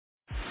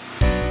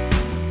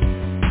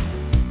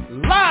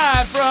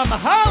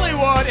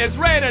Hollywood is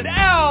rated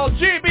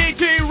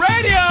LGBT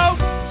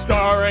Radio,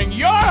 starring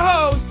your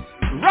host,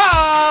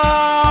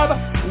 Rob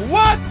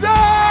Watson!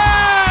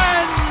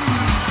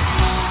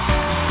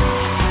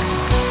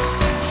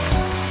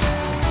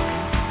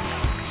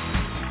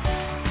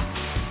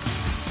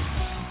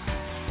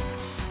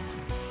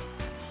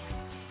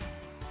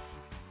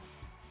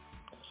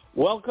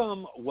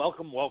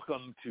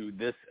 Welcome to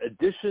this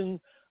edition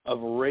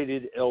of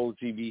Rated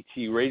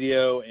LGBT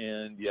Radio,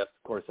 and yes,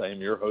 of course, I am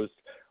your host,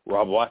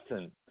 Rob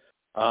Watson.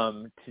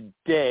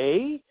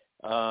 Today,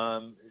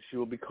 she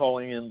will be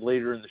calling in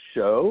later in the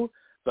show,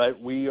 but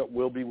we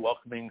will be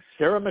welcoming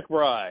Sarah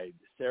McBride.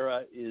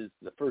 Sarah is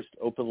the first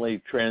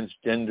openly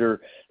transgender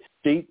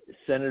state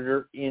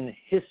senator in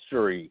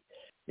history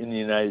in the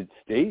United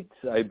States.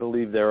 I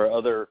believe there are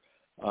other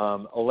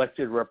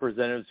elected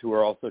representatives who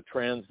are also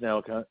trans now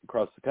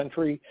across the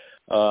country,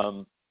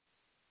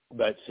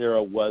 but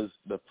Sarah was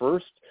the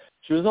first.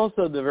 She was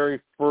also the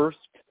very first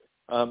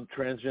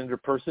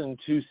transgender person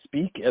to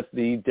speak at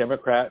the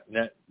Democratic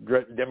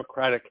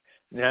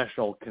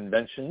National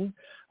Convention.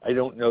 I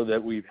don't know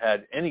that we've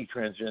had any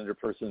transgender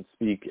person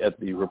speak at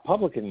the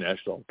Republican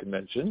National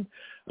Convention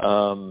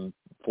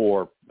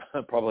for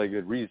probably a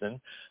good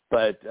reason,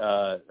 but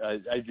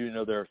I do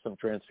know there are some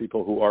trans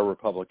people who are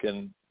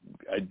Republican.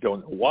 I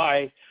don't know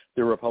why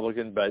they're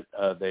Republican, but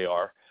they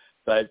are.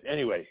 But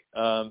anyway,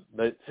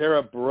 but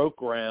Sarah broke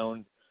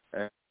ground,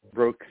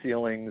 broke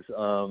ceilings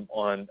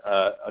on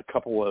a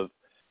couple of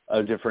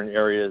different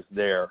areas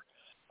there.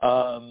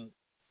 So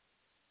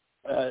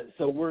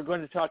we're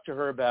going to talk to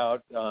her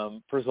about,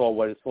 first of all,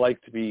 what it's like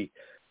to be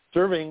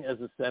serving as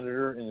a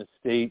senator in the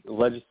state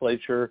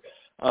legislature.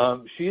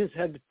 She has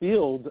had to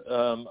field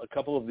a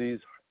couple of these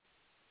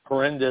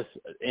horrendous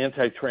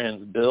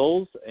anti-trans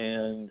bills,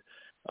 and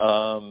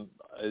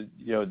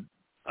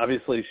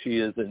obviously she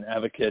is an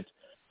advocate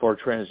for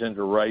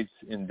transgender rights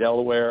in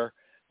Delaware,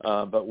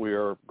 but we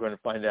are going to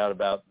find out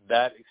about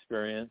that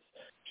experience.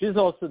 She's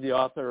also the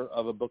author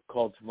of a book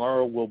called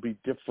Tomorrow Will Be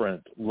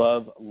Different,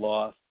 Love,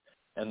 Loss,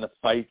 and the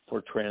Fight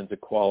for Trans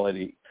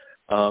Equality.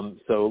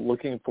 So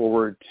looking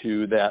forward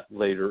to that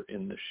later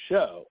in the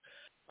show.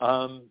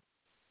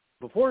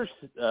 Before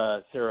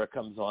Sarah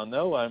comes on,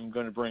 though, I'm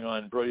going to bring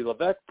on Brody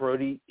Levesque.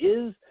 Brody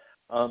is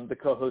the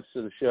co-host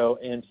of the show,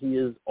 and he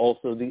is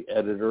also the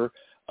editor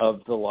of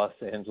the Los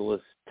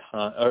Angeles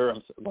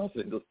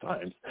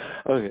Times.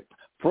 Okay,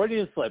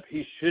 Freudian slip.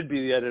 He should be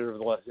the editor of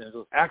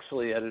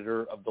the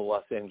editor of the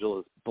Los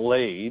Angeles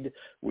Blade,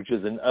 which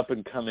is an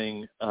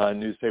up-and-coming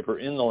newspaper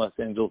in the Los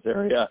Angeles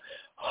area,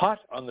 hot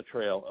on the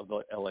trail of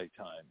the LA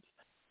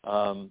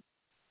Times.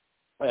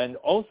 And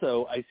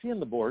also, I see on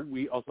the board,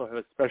 we also have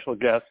a special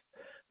guest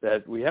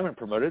that we haven't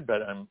promoted,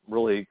 but I'm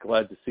really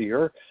glad to see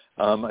her.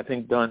 I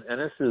think Dawn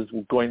Ennis is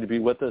going to be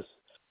with us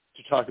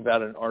to talk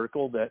about an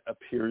article that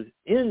appears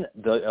in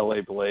the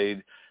LA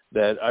Blade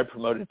that I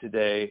promoted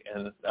today,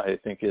 and I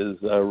think is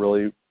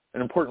really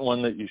an important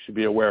one that you should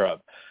be aware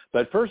of.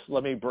 But first,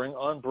 let me bring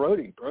on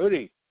Brody.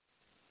 Brody,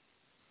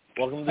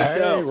 welcome to the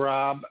show. Hey,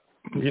 Rob.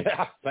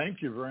 Yeah,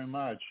 thank you very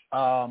much.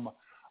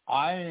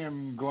 I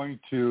am going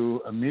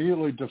to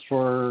immediately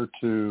defer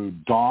to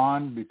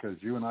Dawn because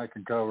you and I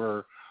can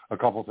cover a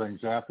couple things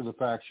after the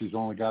fact. She's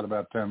only got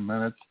about 10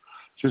 minutes.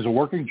 She's a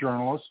working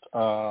journalist.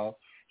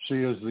 She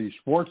is the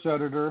sports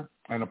editor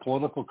and a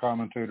political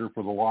commentator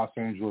for the Los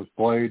Angeles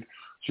Blade.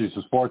 She's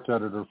the sports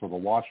editor for the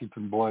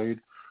Washington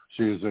Blade.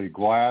 She is a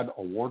GLAAD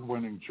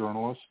award-winning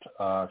journalist.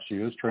 She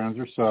is trans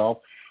herself.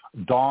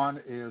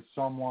 Dawn is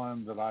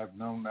someone that I've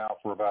known now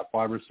for about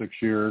 5 or 6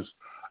 years,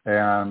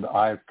 and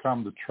I've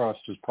come to trust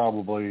as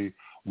probably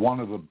one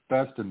of the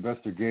best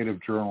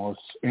investigative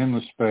journalists in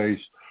the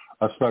space,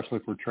 especially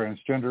for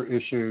transgender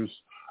issues.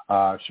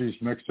 She's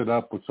mixed it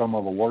up with some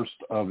of the worst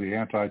of the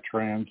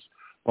anti-trans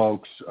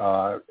folks.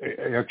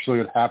 Actually,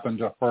 it happened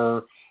to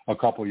her a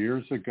couple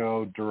years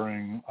ago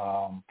during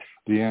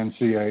the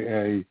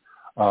NCAA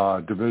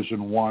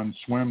Division I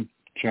swim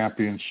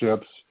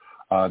championships.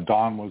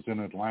 Dawn was in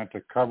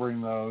Atlanta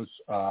covering those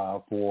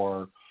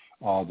for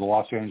the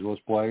Los Angeles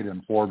Blade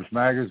and Forbes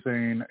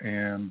magazine,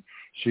 and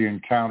she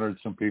encountered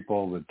some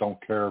people that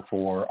don't care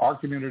for our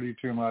community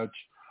too much,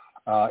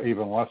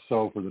 even less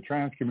so for the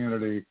trans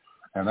community,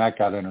 and that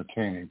got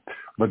entertaining.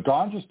 But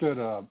Dawn just did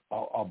a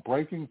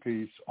breaking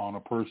piece on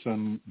a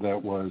person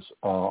that was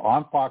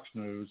on Fox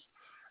News,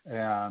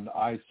 and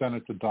I sent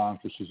it to Dawn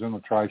because she's in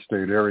the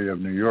tri-state area of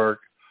New York,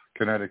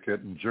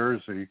 Connecticut, and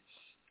Jersey.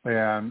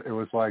 And it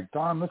was like,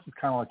 Dawn, this is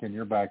kind of like in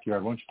your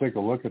backyard. Why don't you take a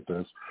look at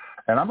this?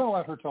 And I'm going to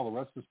let her tell the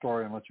rest of the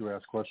story and let you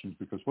ask questions,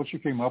 because what she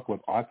came up with,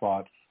 I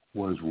thought,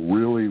 was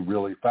really,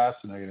 really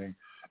fascinating.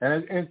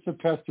 And it's a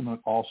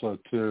testament also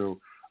to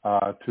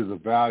the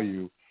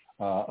value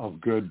of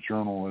good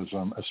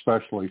journalism,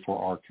 especially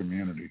for our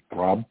community.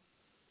 Rob?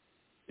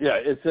 Yeah,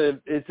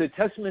 it's a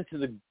testament to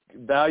the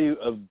value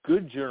of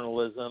good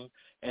journalism,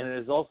 and it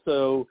is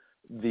also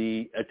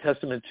a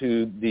testament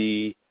to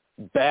the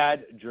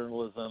bad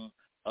journalism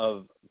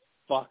of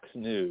Fox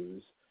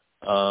News,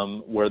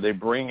 where they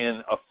bring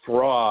in a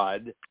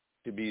fraud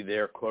to be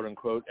their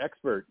quote-unquote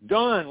expert.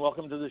 Dawn,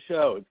 welcome to the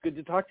show. It's good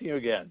to talk to you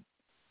again.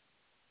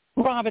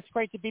 Rob, it's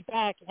great to be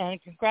back,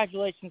 and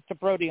congratulations to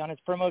Brody on his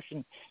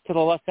promotion to the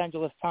Los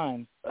Angeles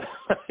Times.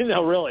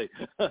 No, really.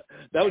 That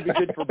would be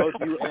good for both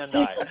you and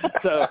I.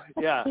 So,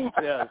 yeah.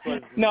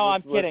 No,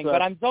 I'm kidding,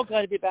 but I'm so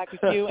glad to be back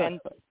with you.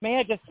 And may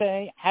I just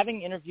say,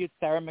 having interviewed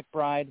Sarah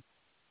McBride,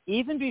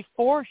 even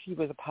before she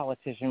was a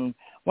politician,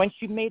 when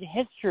she made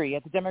history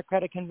at the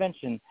Democratic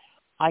Convention,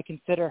 I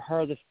consider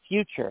her the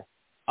future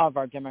of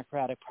our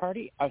Democratic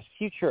Party, a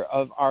future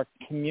of our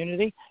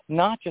community,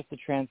 not just the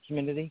trans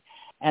community.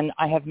 And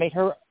I have made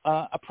her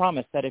a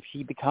promise that if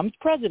she becomes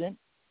president,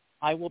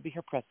 I will be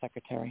her press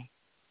secretary.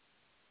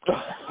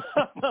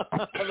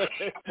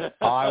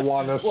 I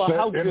want to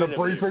sit in the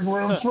briefing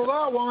rooms for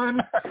that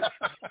one.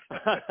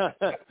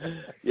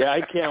 Yeah,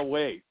 I can't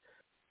wait.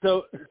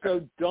 So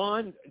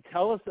Dawn,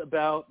 tell us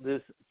about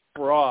this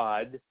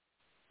fraud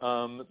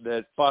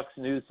that Fox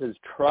News has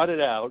trotted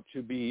out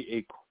to be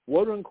a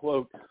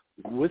quote-unquote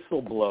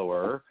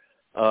whistleblower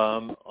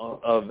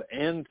of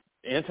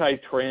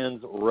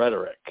anti-trans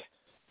rhetoric.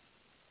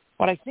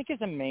 What I think is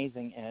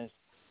amazing is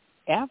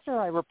after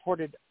I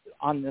reported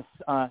on this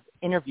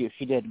interview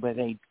she did with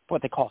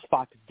what they call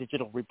Fox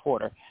digital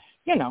reporter,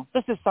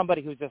 this is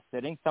somebody who's just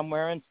sitting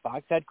somewhere in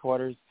Fox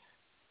headquarters,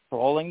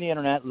 scrolling the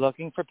internet,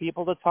 looking for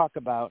people to talk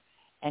about,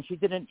 and she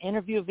did an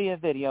interview via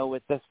video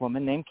with this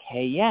woman named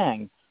Kay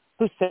Yang,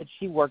 who said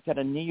she worked at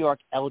a New York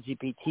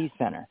LGBT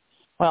center.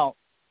 Well,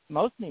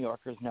 most New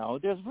Yorkers know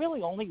there's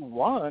really only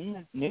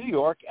one New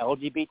York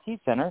LGBT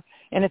center,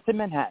 and it's in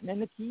Manhattan,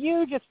 and it's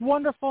huge, it's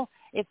wonderful,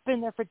 it's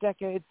been there for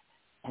decades,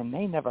 and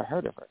they never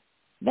heard of her.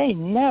 They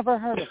never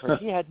heard of her.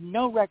 She had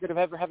no record of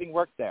ever having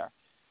worked there.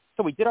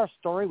 So we did our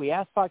story. We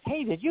asked Fox,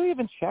 hey, did you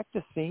even check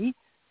to see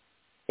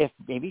if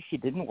maybe she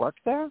didn't work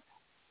there?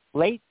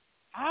 Late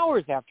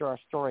hours after our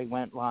story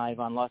went live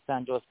on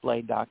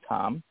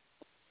LosAngelesBlade.com,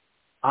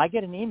 I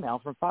get an email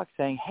from Fox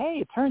saying, hey,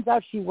 it turns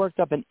out she worked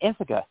up in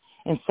Ithaca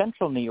in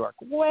central New York,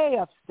 way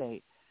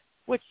upstate,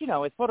 which,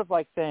 it's sort of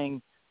like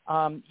saying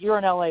you're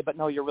in L.A., but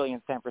no, you're really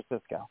in San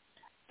Francisco.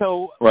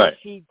 So What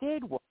she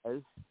did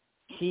was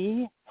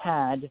she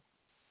had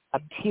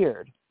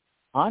appeared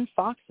on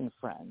Fox and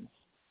Friends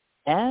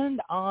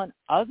and on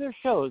other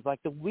shows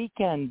like The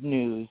Weekend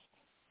News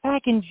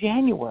back in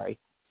January,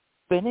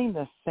 spinning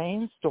the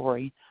same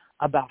story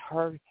about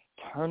her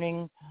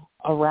turning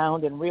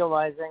around and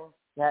realizing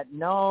that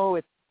no,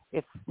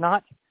 it's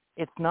not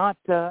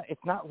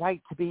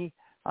right to be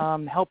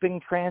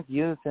helping trans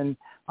youth and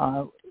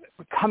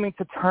coming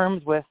to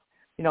terms with,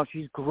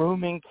 she's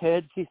grooming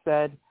kids, she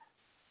said.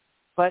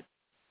 But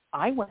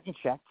I went and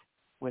checked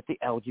with the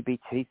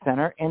LGBT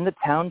center in the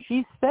town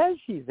she says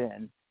she's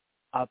in,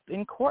 up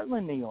in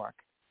Cortland, New York.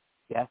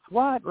 Guess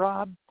what,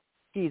 Rob?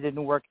 She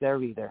didn't work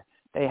there either.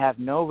 They have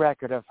no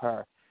record of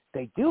her.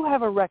 They do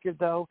have a record,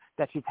 though,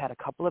 that she's had a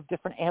couple of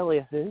different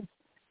aliases.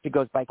 She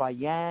goes by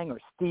Yang or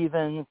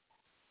Stevens.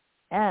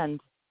 And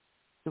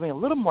doing a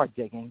little more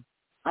digging,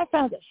 I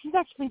found that she's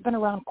actually been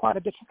around quite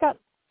a bit. She's got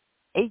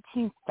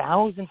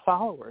 18,000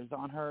 followers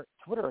on her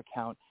Twitter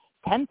account,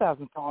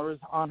 10,000 followers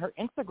on her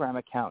Instagram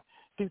account.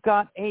 She's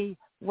got a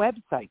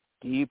website,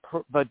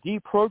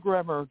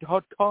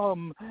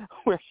 theprogrammer.com,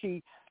 where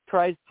she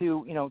tries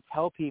to,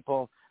 tell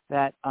people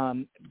that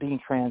being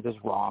trans is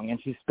wrong. And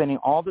she's spinning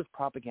all this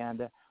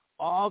propaganda,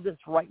 all this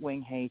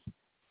right-wing hate.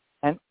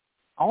 And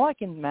all I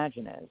can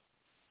imagine is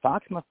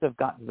Fox must have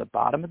gotten to the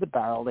bottom of the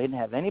barrel. They didn't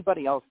have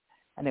anybody else.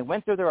 And they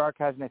went through their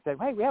archives and they said,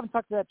 hey, we haven't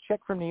talked to that chick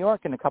from New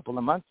York in a couple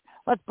of months.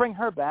 Let's bring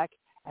her back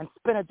and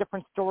spin a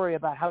different story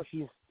about how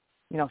she's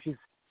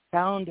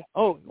found,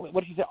 what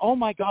did she say? Oh,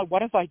 my God,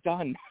 what have I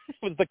done?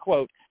 was the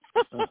quote.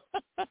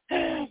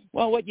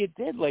 Well, what you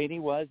did, lady,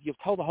 was you've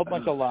told a whole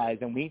bunch of lies,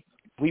 and we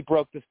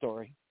broke the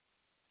story.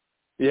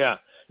 Yeah.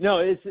 No,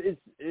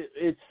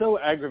 it's so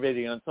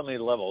aggravating on so many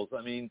levels.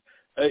 I mean,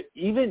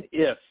 even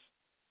if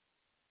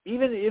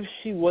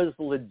she was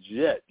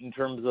legit in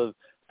terms of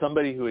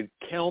somebody who had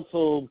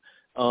counseled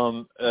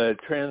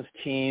trans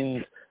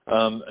teens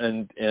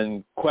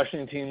and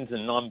questioning teens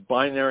and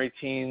non-binary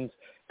teens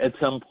at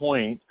some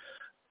point,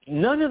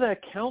 none of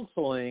that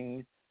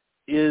counseling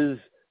is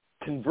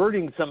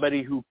converting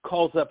somebody who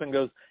calls up and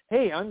goes,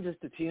 hey, I'm just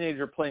a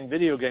teenager playing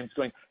video games,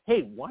 going,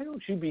 hey, why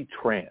don't you be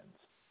trans?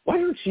 Why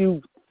don't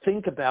you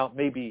think about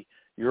maybe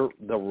you're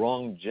the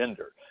wrong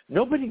gender?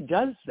 Nobody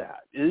does that.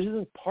 It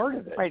isn't part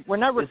of it. Right. We're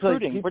not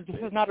recruiting. This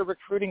is not a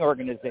recruiting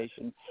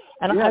organization.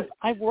 And yes.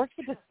 I've worked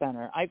at the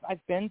center. I've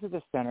been to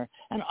the center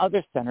and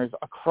other centers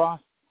across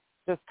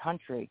this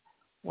country.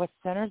 What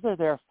centers are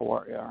there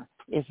for are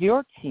if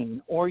your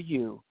teen or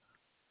you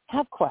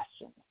have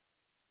questions,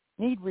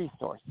 need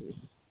resources,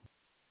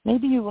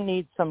 maybe you will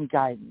need some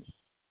guidance,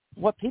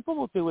 what people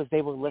will do is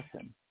they will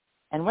listen.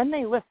 And when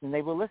they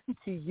will listen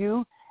to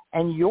you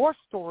and your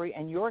story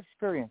and your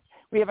experience.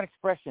 We have an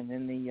expression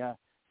in the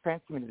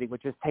trans community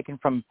which is taken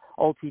from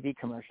old TV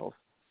commercials.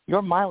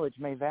 Your mileage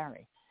may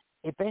vary.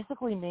 It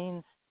basically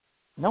means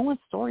no one's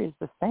story is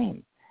the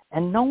same,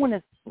 and no one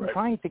is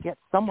trying to get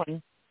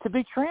someone to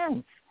be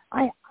trans.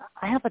 I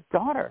have a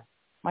daughter.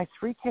 My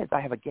 3 kids.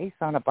 I have a gay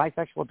son, a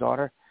bisexual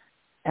daughter,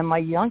 and my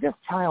youngest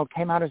child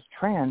came out as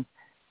trans.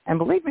 And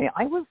believe me,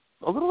 I was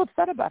a little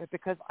upset about it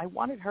because I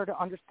wanted her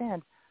to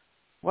understand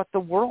what the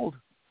world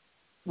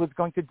was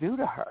going to do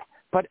to her.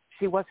 But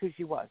she was who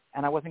she was,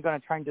 and I wasn't going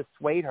to try and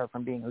dissuade her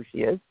from being who she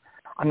is.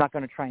 I'm not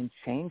going to try and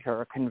change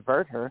her or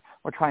convert her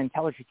or try and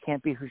tell her she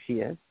can't be who she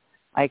is.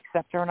 I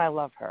accept her and I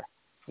love her.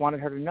 Just wanted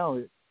her to know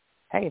that,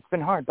 hey, it's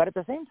been hard. But at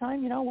the same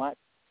time, you know what?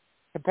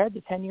 Compared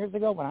to 10 years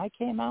ago when I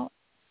came out,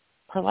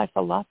 her life's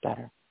a lot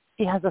better.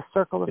 She has a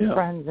circle of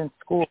friends in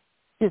school.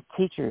 She has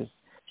teachers.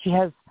 She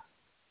has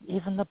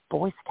even the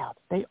Boy Scouts.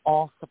 They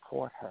all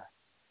support her.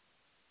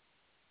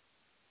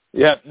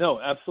 Yeah, no,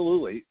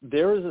 absolutely.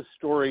 There is a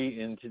story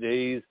in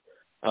today's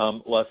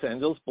Los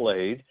Angeles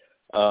Blade,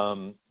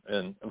 and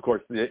of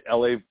course the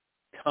LA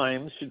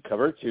Times should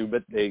cover it too,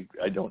 but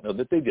I don't know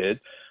that they did,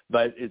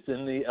 but it's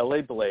in the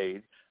LA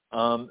Blade,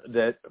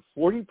 that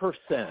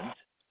 40%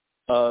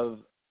 of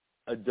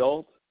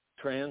adult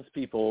trans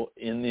people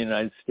in the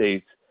United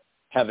States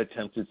have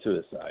attempted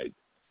suicide.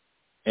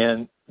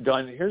 And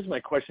Dawn, here's my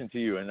question to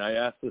you, and I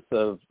ask this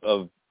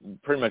of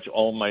pretty much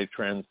all my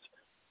trans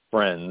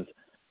friends.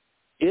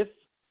 If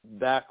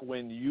back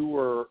when you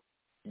were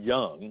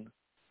young,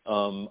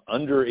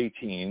 under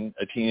 18,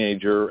 a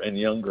teenager and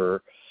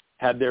younger,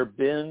 had there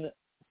been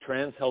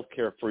trans health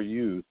care for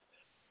youth,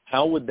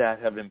 how would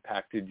that have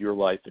impacted your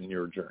life and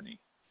your journey?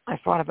 I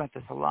thought about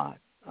this a lot.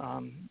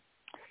 I'm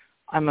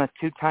a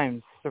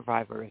 2-time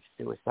survivor of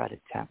suicide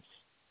attempts.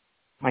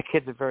 My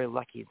kids are very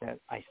lucky that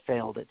I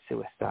failed at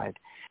suicide.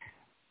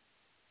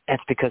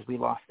 That's because we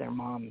lost their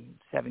mom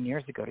 7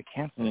 years ago to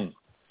cancer.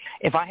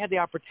 If I had the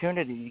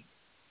opportunity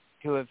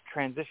to have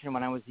transitioned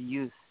when I was a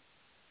youth,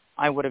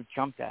 I would have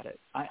jumped at it.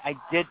 I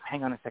did.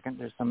 Hang on a second.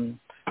 There's some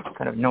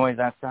kind of noise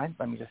outside.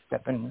 Let me just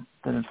step into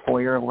the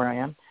foyer where I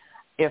am.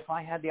 If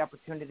I had the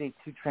opportunity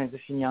to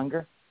transition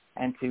younger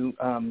and to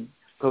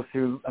go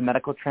through a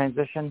medical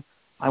transition,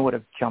 I would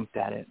have jumped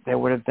at it. There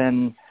would have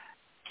been,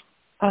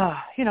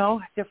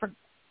 different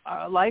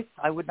life.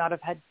 I would not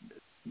have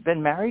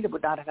been married. I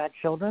would not have had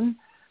children,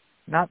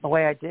 not the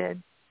way I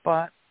did.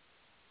 But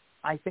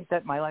I think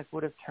that my life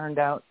would have turned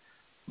out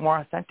more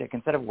authentic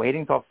instead of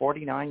waiting till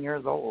 49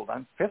 years old.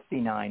 I'm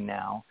 59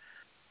 now.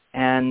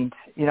 And,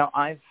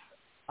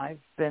 I've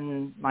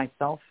been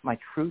myself, my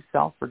true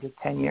self for just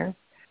 10 years.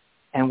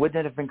 And wouldn't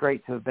it have been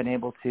great to have been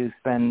able to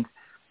spend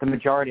the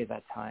majority of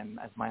that time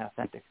as my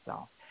authentic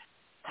self?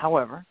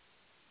 However,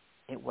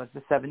 it was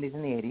the 70s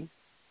and the 80s.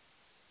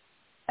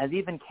 As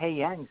even Kay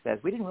Yang says,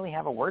 we didn't really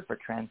have a word for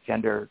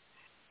transgender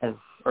as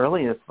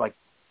early as like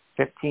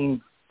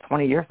 15,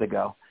 20 years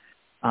ago.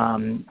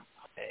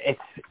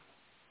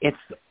 It's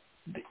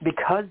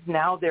because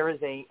now there is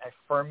a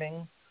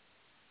affirming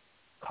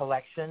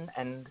collection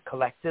and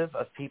collective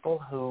of people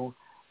who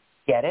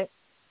get it,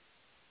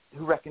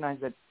 who recognize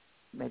that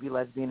maybe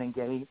lesbian and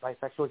gay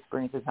bisexual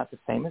experience is not the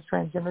same as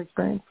transgender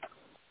experience,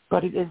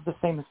 but it is the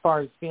same as far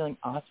as feeling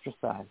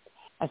ostracized,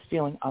 as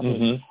feeling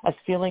othered, as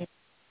feeling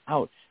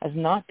out, as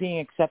not being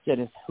accepted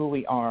as who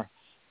we are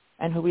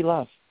and who we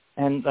love.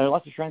 And there are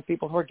lots of trans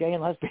people who are gay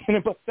and lesbian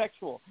and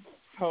bisexual.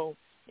 So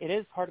it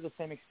is part of the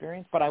same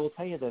experience, but I will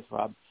tell you this,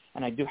 Rob,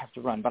 and I do have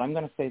to run, but I'm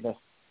going to say this.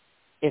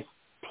 If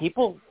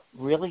people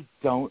really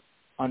don't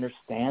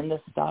understand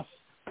this stuff,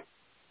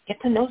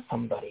 get to know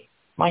somebody.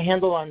 My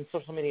handle on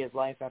social media is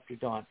Life After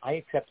Dawn. I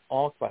accept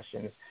all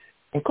questions,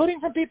 including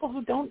from people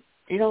who don't,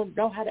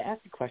 know how to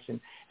ask a question.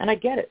 And I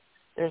get it.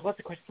 There's lots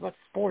of questions about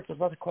sports. There's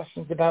lots of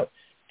questions about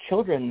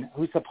children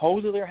who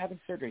supposedly are having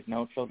surgeries.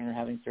 No children are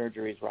having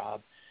surgeries,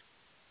 Rob.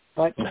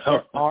 But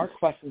there are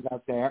questions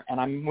out there, and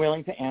I'm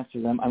willing to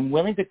answer them. I'm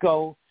willing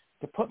to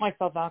put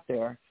myself out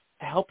there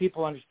to help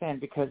people understand,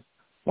 because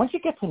once you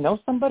get to know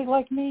somebody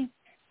like me,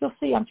 you'll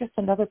see I'm just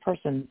another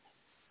person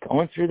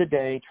going through the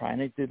day, trying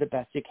to do the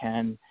best you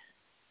can,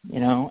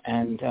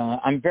 and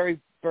I'm very,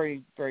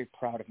 very, very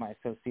proud of my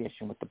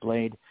association with the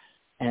Blade,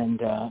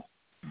 and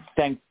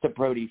thanks to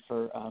Brody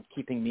for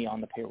keeping me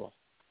on the payroll.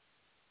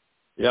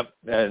 Yep,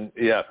 and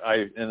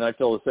I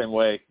feel the same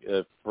way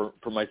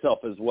for myself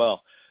as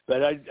well.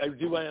 But I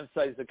do want to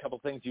emphasize a couple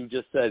things you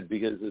just said,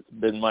 because it's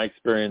been my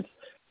experience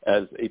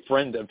as a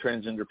friend of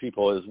transgender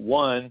people. Is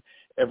one,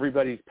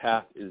 everybody's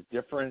path is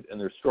different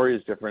and their story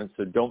is different,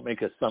 so don't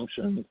make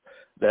assumptions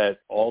that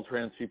all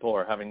trans people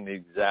are having the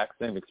exact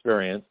same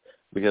experience,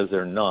 because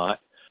they're not.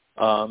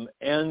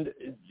 And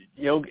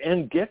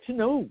get to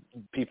know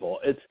people.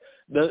 It's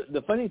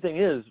the funny thing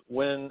is,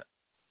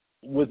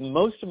 with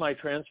most of my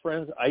trans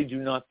friends, I do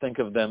not think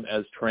of them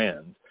as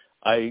trans.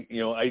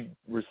 I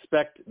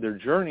respect their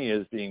journey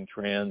as being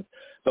trans,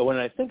 but when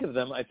I think of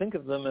them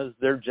as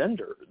their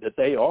gender, that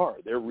they are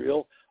their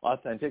real,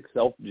 authentic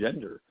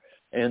self-gender,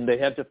 and they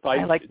have to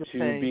fight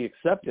to be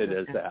accepted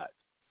as that.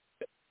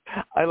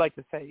 I like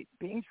to say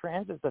being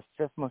trans is the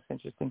 5th most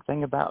interesting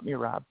thing about me,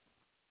 Rob.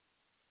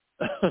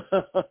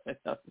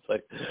 It's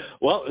like,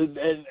 well,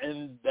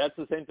 and that's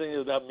the same thing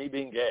about me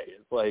being gay.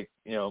 It's like,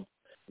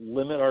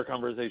 limit our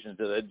conversation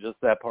to just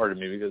that part of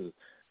me, because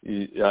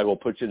I will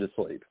put you to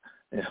sleep.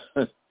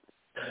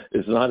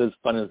 It's not as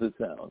fun as it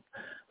sounds.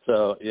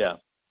 So, yeah,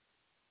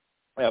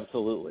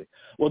 absolutely.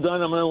 Well,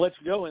 Dawn, I'm going to let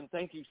you go, and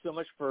thank you so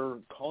much for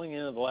calling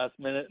in at the last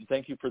minute, and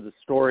thank you for the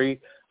story.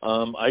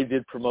 I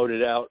did promote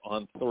it out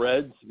on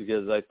Threads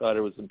because I thought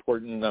it was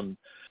important.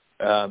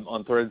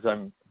 On Threads,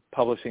 I'm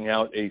publishing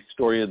out a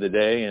story of the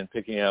day and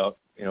picking out,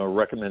 a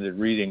recommended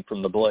reading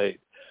from the Blade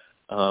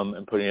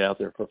and putting it out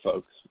there for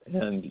folks.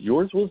 And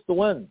yours was the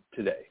one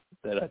today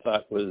that I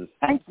thought was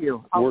Thank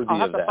you. worthy I'll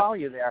have of to that. follow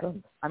you there.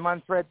 I'm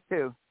on Threads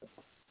too.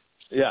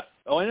 Yeah.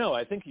 Oh, I know.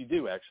 I think you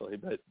do, actually,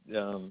 but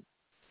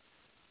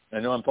I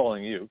know I'm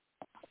following you.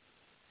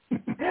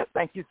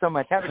 Thank you so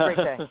much. Have a great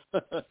day.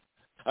 All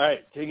right.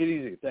 Take it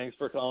easy. Thanks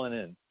for calling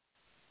in.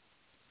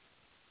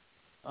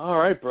 All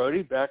right,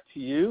 Brody, back to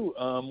you.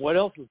 What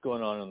else is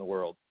going on in the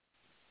world?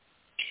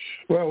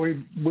 Well,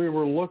 we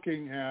were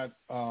looking at,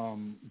 for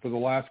the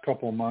last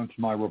couple of months,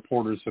 my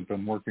reporters have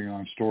been working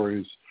on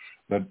stories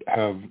that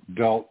have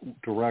dealt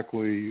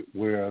directly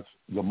with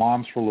the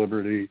Moms for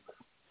Liberty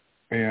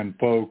and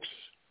folks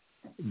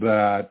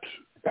that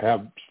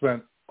have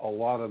spent a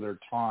lot of their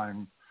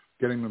time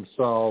getting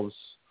themselves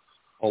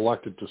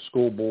elected to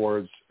school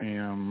boards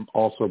and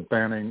also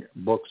banning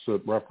books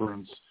that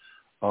reference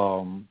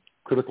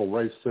critical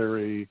race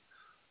theory,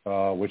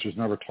 which is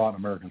never taught in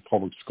American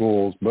public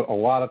schools, but a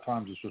lot of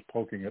times it's just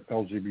poking at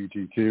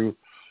LGBTQ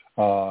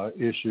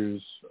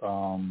issues.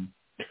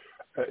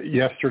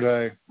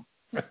 Yesterday,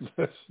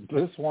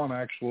 this one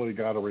actually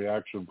got a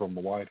reaction from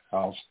the White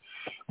House.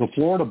 The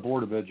Florida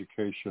Board of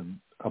Education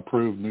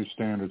approved new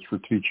standards for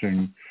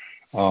teaching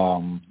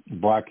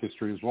Black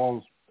history, as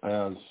well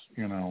as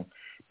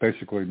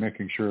basically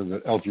making sure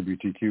that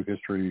LGBTQ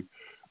history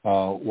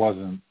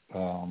wasn't,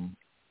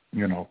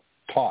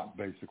 taught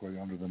basically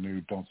under the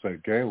new Don't Say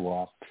Gay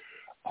law.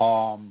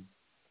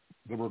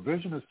 The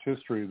revisionist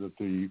history that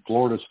the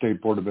Florida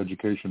State Board of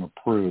Education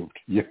approved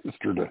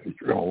yesterday,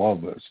 you're going to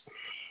love this,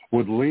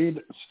 would lead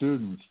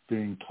students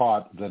being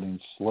taught that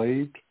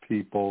enslaved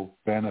people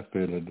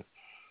benefited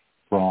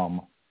from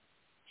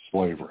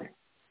slavery.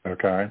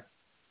 Okay?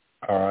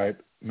 All right.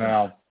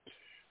 Now,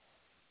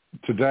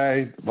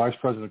 today, Vice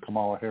President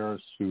Kamala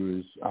Harris, who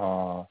is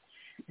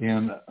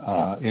in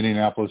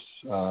Indianapolis,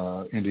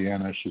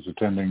 Indiana, she's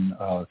attending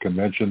a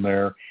convention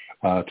there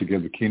to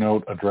give the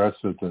keynote address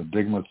at the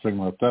Digma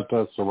Sigma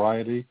Theta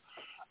Sorority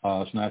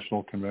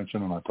National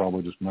Convention, and I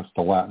probably just messed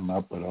the Latin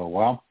up, but oh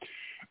well.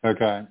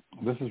 Okay,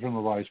 this is from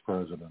the Vice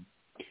President.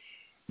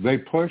 They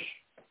push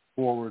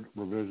forward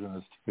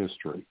revisionist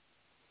history.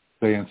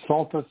 They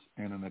insult us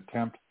in an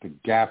attempt to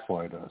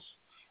gaslight us,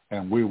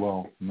 and we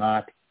will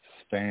not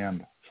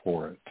stand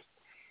for it.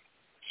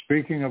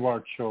 Speaking of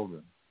our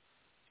children,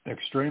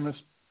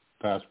 extremists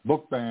pass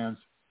book bans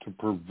to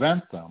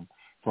prevent them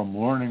from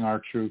learning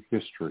our true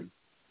history.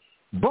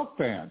 Book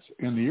bans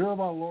in the year of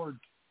our Lord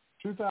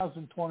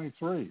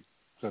 2023,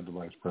 said the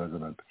Vice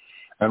President.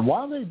 And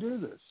while they do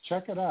this,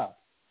 check it out,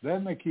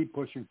 then they keep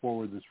pushing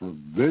forward this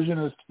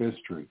revisionist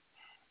history,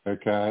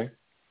 okay?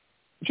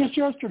 Just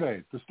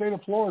yesterday, the state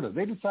of Florida,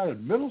 they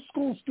decided middle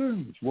school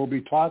students will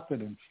be taught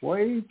that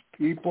enslaved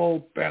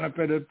people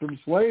benefited from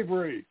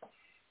slavery.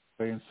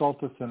 They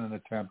insult us in an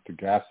attempt to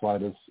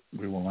gaslight us.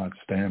 We will not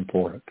stand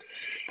for it.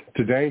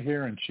 Today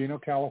here in Chino,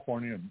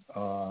 California,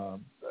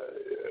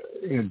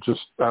 just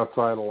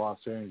outside of Los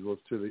Angeles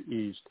to the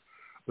east,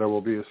 there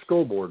will be a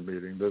school board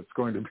meeting that's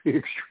going to be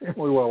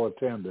extremely well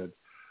attended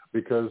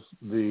because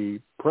the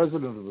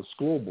president of the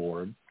school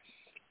board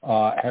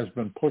has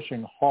been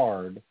pushing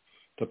hard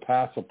to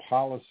pass a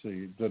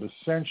policy that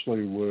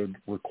essentially would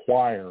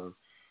require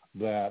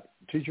that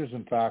teachers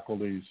and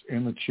faculties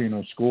in the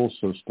Chino school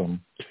system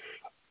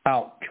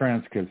out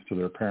trans kids to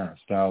their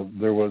parents. Now,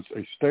 there was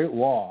a state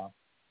law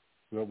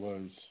that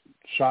was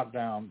shot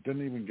down,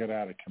 didn't even get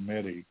out of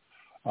committee,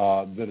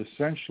 that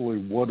essentially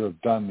would have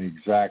done the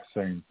exact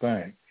same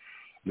thing.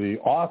 The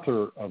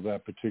author of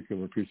that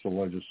particular piece of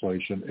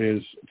legislation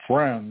is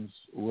friends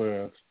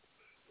with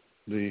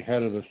the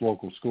head of this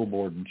local school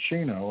board in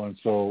Chino, and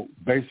so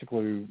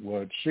basically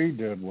what she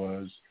did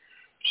was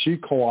she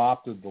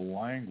co-opted the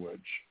language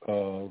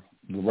of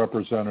the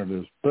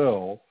representative's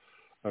bill.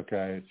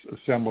 Okay,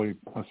 it's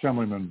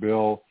Assemblyman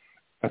Bill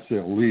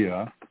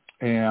Esalia,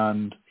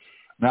 and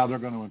now they're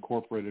going to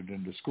incorporate it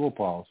into school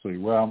policy.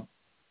 Well,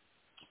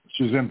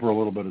 she's in for a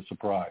little bit of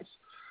surprise.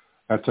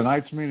 At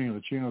tonight's meeting of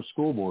the Chino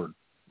School Board,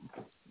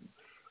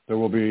 there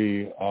will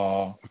be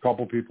a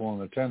couple people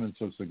in attendance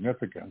of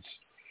significance,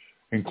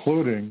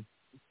 including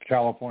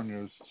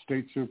California's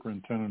State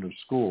Superintendent of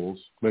Schools,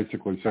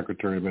 basically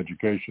Secretary of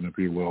Education, if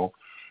you will,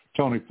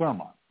 Tony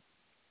Thurmond.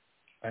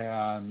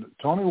 And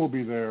Tony will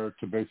be there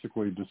to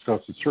basically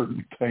discuss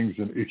certain things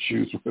and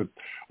issues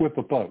with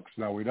the folks.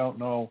 Now, we don't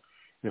know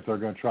if they're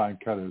going to try and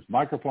cut his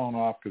microphone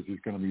off because he's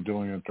going to be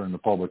doing it during the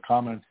public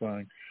comment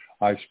thing.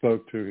 I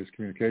spoke to his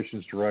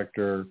communications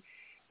director,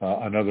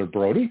 another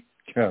Brody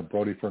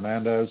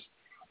Fernandez.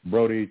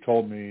 Brody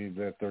told me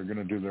that they're going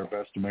to do their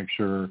best to make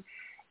sure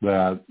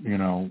that,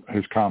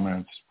 his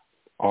comments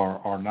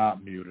are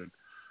not muted.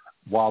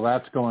 while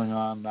that's going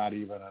on, not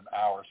even an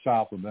hour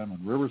south of them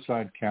in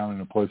Riverside County,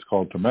 in a place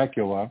called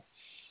Temecula,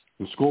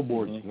 the school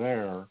boards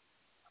there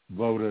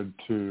voted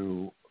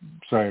to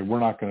say, we're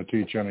not going to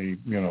teach any,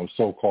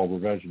 so-called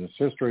revisionist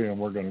history, and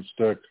we're going to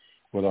stick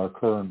with our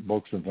current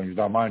books and things.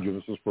 Now, mind you,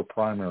 this is for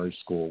primary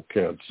school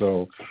kids,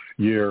 so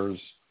years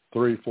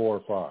 3,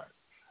 4, 5.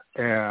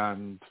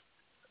 And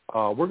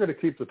we're going to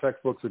keep the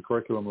textbooks and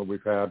curriculum that we've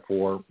had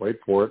for, wait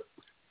for it,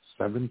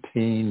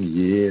 17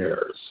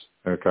 years,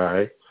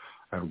 okay?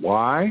 And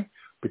why?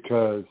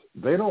 Because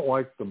they don't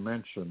like the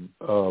mention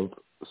of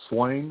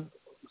slain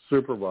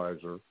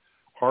supervisor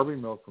Harvey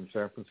Milk from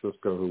San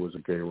Francisco, who was a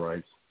gay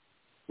rights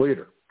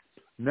leader.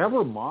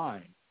 Never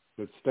mind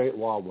that state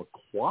law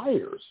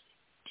requires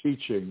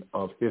teaching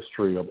of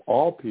history of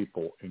all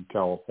people in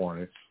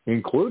California,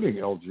 including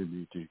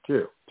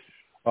LGBTQ.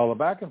 Well, the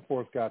back and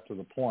forth got to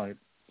the point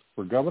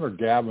where Governor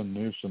Gavin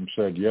Newsom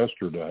said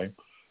yesterday,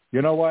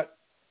 you know what?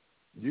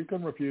 You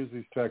can refuse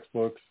these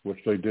textbooks, which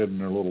they did in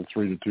their little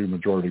 3-2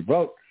 majority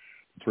vote,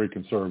 3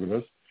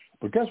 conservatives.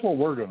 But guess what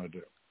we're going to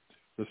do?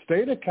 The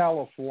state of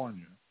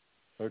California,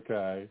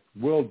 okay,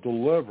 will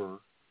deliver,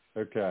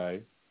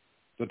 okay,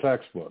 the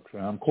textbooks.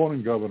 And I'm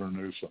quoting Governor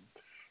Newsom.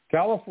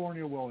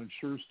 California will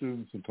ensure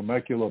students in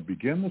Temecula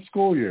begin the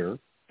school year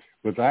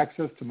with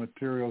access to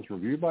materials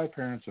reviewed by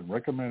parents and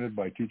recommended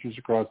by teachers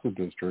across the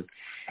district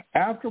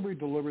after we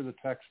deliver the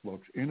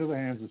textbooks into the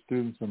hands of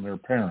students and their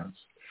parents.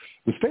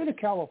 The state of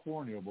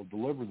California will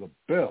deliver the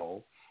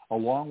bill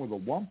along with a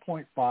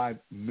 $1.5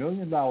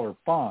 million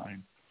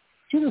fine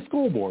to the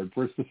school board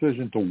for its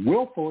decision to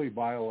willfully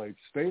violate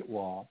state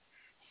law,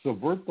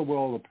 subvert the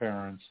will of the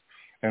parents,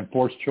 and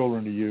force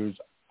children to use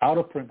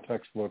out-of-print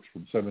textbooks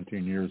from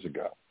 17 years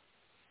ago.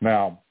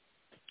 Now,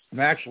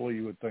 naturally,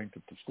 you would think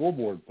that the school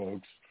board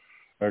folks,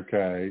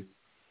 okay,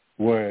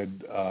 would,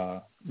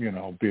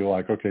 be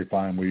like, okay,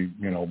 fine,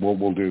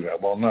 we'll do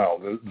that. Well, no,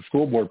 the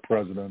school board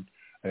president,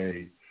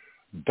 a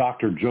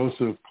Dr.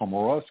 Joseph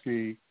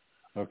Komorowski,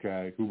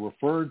 okay, who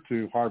referred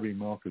to Harvey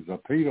Milk as a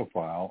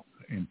pedophile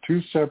in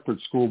 2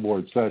 separate school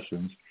board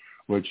sessions,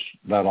 which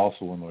that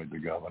also annoyed the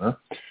governor,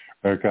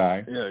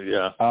 okay?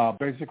 Yeah.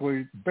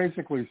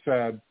 Basically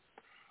said,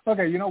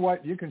 okay, you know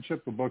what? You can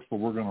ship the books, but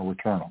we're going to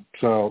return them.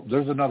 So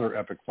there's another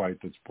epic fight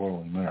that's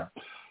boiling there.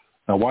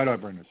 Now, why do I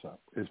bring this up?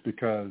 It's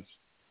because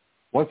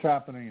what's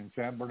happening in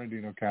San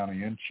Bernardino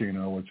County, in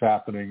Chino, what's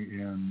happening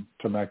in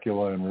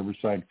Temecula and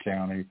Riverside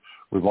County,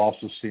 we've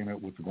also seen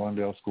it with the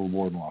Glendale School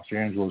Board in Los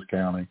Angeles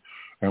County,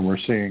 and we're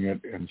seeing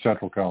it in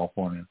Central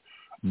California.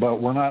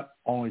 But we're not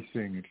only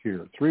seeing it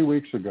here. 3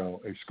 weeks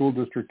ago, a school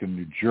district in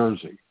New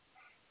Jersey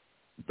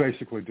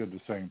basically did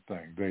the same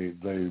thing.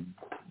 They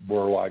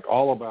were like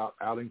all about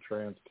outing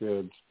trans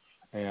kids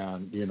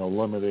and,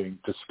 limiting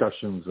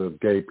discussions of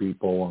gay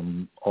people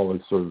and all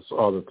these sorts of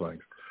other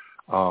things.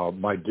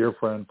 My dear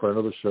friend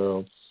of the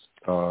show,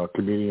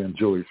 comedian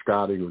Julie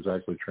Scotti, who was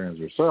actually trans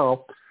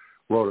herself,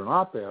 wrote an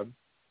op-ed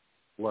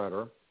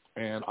letter,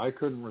 and I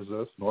couldn't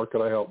resist, nor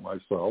could I help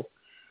myself.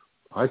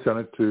 I sent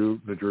it to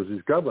New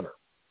Jersey's governor,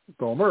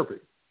 Phil Murphy,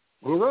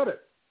 who read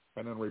it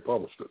and then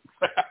republished it.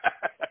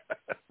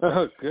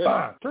 Oh, good.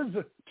 Turns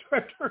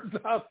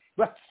out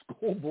that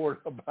school board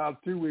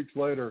about 2 weeks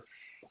later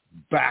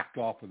backed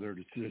off of their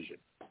decision.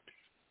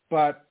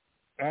 But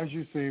as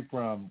you see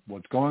from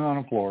what's going on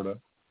in Florida,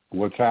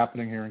 what's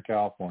happening here in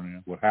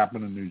California, what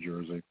happened in New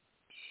Jersey,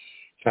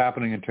 it's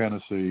happening in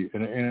Tennessee,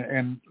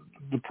 and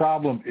the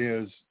problem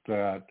is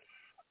that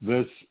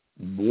this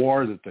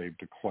war that they've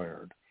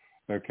declared,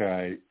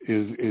 okay,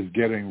 is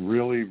getting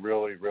really,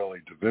 really, really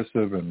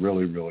divisive and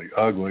really, really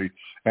ugly.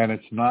 And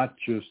it's not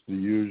just the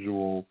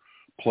usual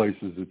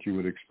places that you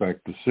would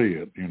expect to see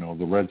it,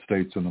 the red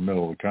states in the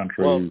middle of the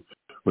country,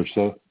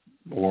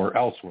 or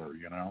elsewhere,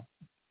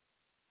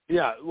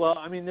 Yeah, well,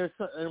 I mean, there's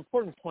an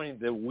important point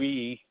that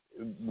we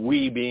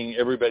being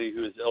everybody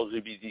who is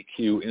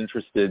LGBTQ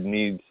interested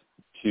needs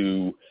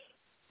to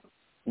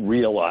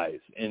realize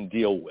and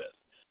deal with.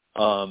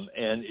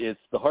 And it's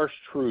the harsh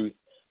truth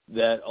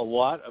that a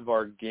lot of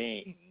our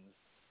gains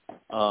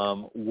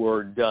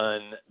were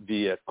done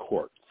via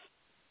courts.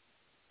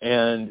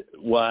 And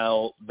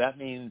while that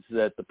means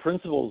that the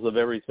principles of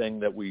everything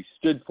that we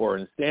stood for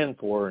and stand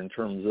for in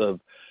terms of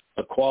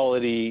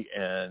equality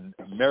and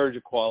marriage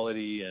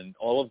equality and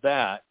all of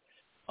that,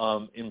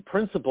 in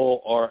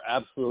principle are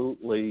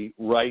absolutely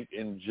right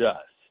and just,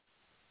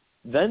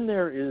 then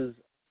there is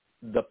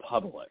the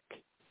public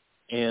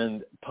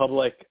and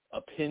public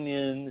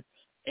opinion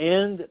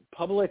and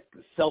public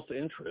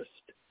self-interest,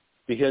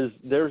 because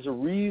there's a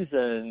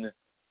reason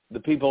the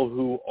people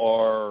who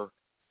are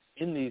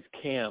in these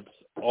camps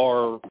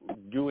are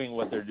doing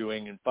what they're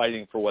doing and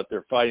fighting for what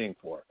they're fighting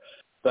for.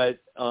 But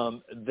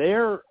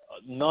they're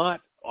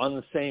not on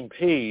the same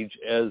page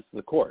as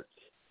the courts.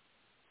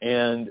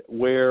 And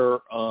where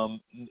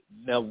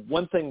now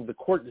one thing the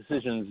court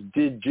decisions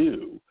did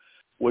do,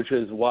 which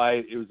is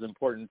why it was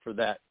important for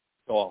that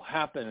to all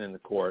happen in the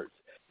courts,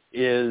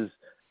 is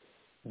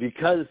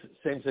because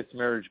same-sex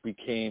marriage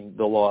became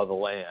the law of the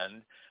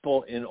land,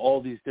 people in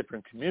all these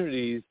different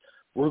communities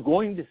we're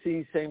going to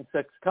see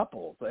same-sex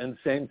couples and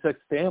same-sex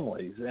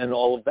families and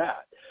all of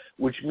that,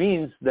 which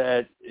means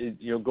that,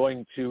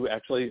 going to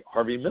actually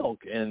Harvey Milk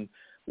and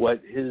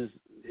what his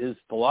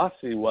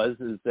philosophy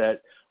is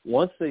that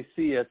once they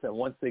see us and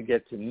once they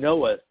get to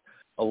know us,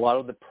 a lot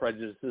of the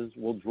prejudices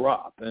will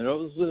drop. And it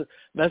was the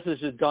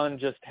message that Dawn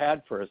just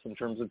had for us in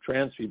terms of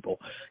trans people.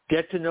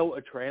 Get to know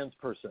a trans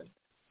person.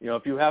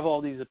 If you have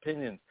all these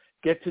opinions,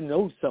 get to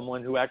know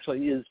someone who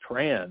actually is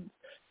trans,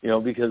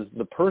 because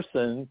the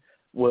person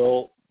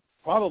will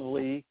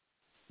probably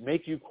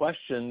make you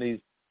question these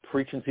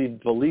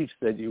preconceived beliefs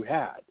that you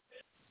had.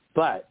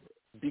 But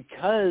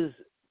because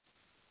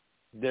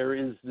there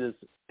is this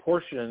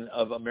portion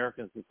of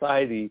American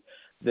society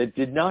that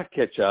did not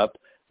catch up,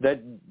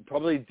 that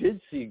probably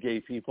did see gay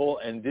people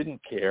and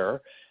didn't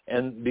care,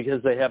 and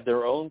because they have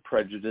their own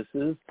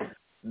prejudices,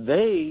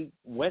 they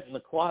went in the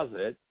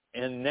closet,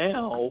 and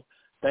now,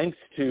 thanks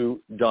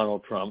to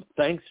Donald Trump,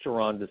 thanks to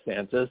Ron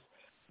DeSantis,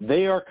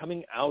 they are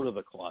coming out of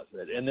the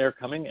closet, and they're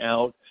coming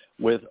out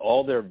with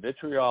all their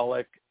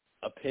vitriolic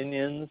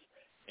opinions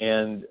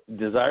and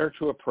desire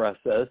to oppress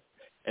us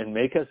and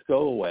make us go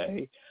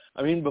away.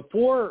 I mean,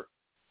 before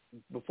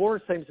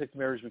same-sex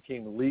marriage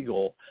became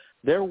legal,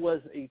 there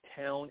was a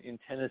town in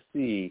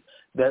Tennessee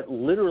that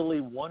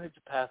literally wanted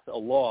to pass a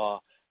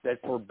law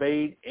that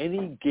forbade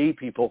any gay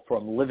people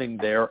from living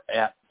there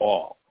at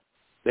all.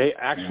 They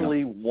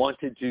actually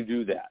wanted to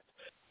do that.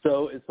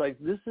 So it's like,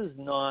 this is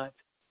not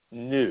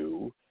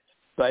new,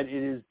 but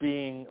it is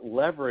being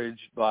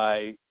leveraged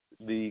by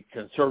the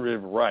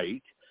conservative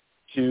right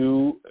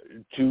to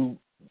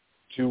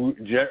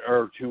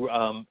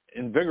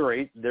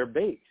invigorate their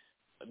base.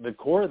 The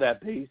core of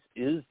that base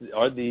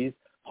are these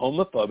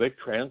homophobic,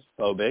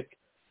 transphobic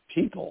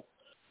people,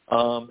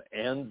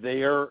 and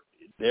they're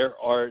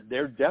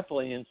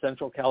definitely in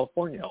Central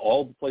California.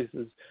 All the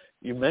places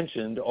you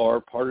mentioned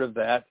are part of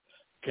that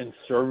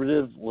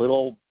conservative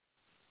little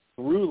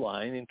through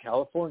line in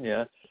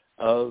California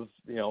of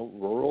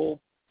rural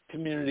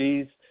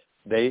communities.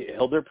 They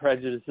held their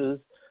prejudices.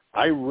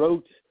 I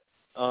wrote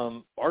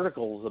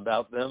articles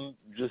about them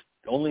just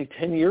only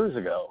 10 years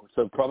ago,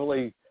 so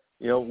probably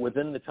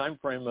within the time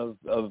frame of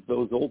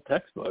those old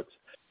textbooks,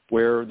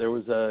 where there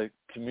was a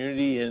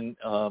community in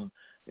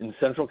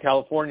Central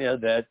California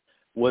that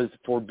was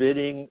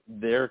forbidding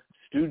their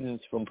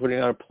students from putting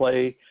out a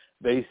play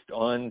based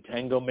on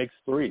Tango Makes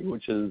Three,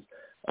 which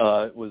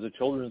was a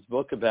children's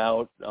book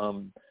about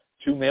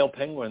two male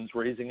penguins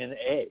raising an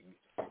egg,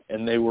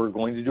 and they were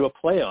going to do a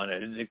play on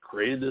it, and it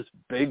created this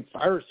big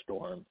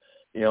firestorm,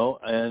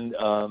 and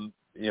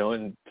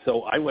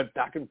so I went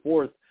back and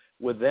forth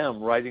with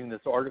them writing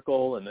this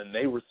article, and then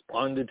they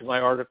responded to my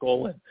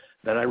article, and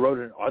then I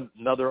wrote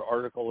another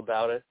article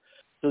about it.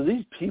 So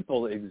these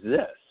people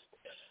exist.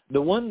 The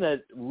one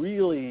that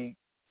really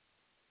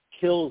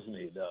kills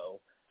me, though,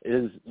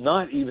 is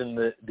not even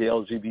the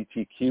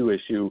LGBTQ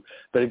issue,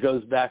 but it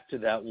goes back to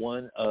that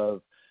one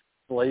of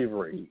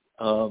slavery.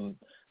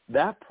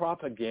 That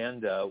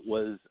propaganda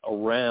was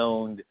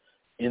around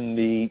in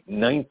the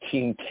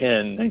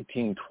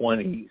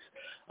 1920s.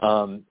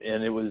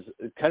 And it was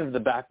kind of the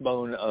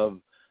backbone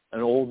of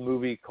an old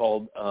movie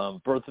called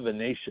Birth of a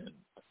Nation,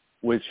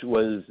 which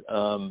was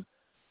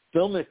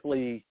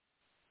filmically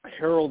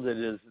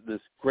heralded as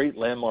this great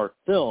landmark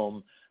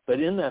film, but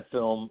in that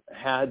film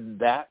had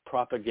that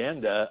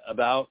propaganda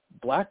about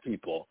black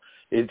people.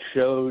 It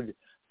showed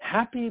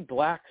happy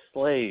black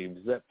slaves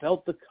that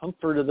felt the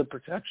comfort of the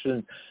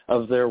protection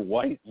of their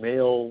white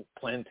male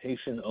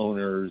plantation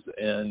owners,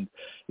 and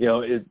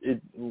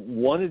it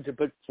wanted to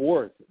put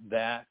forth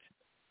that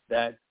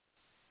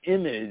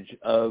image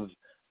of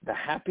the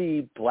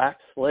happy black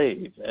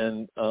slave,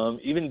 and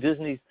even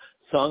Disney's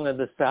Song of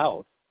the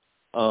South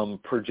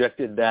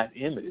projected that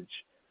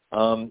image,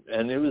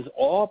 and it was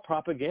all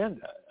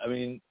propaganda. I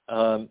mean,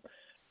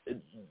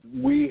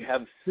 we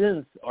have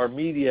since, our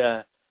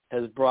media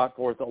has brought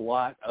forth a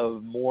lot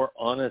of more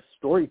honest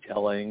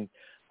storytelling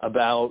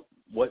about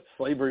what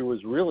slavery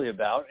was really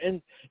about,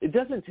 and it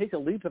doesn't take a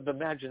leap of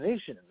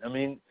imagination. I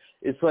mean,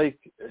 it's like,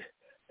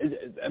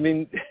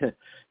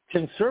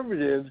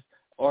 conservatives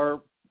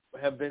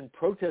have been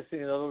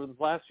protesting over the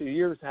last few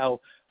years how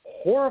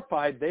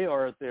horrified they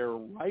are at their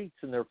rights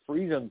and their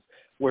freedoms,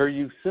 where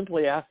you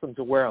simply ask them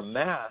to wear a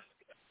mask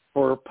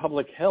for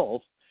public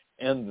health,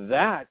 and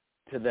that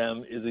to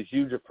them is a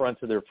huge affront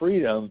to their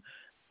freedom.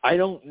 I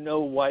don't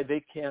know why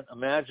they can't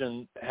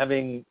imagine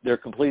having their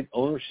complete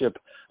ownership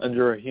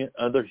under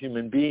another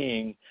human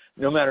being,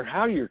 no matter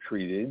how you're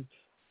treated.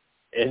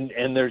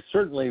 And there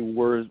certainly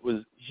was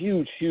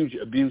huge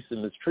abuse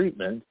and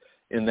mistreatment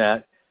in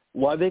that.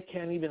 Why they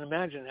can't even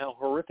imagine how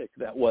horrific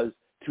that was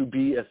to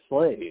be a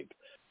slave.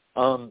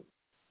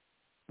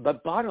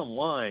 But bottom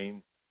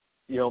line,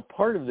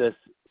 part of this,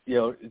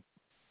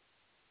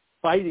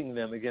 fighting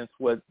them against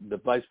what the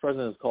vice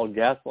president has called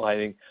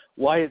gaslighting,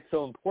 why it's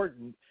so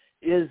important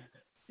is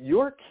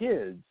your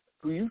kids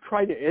who you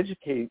try to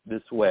educate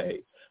this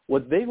way,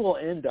 what they will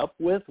end up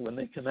with when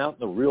they come out in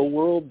the real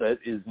world that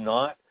is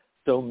not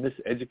so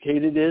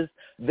miseducated is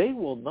they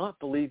will not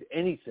believe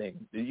anything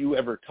that you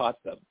ever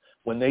taught them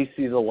when they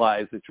see the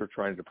lies that you're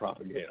trying to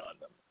propagate on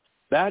them.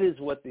 That is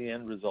what the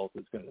end result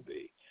is going to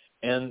be.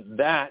 And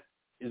that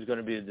is going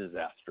to be a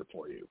disaster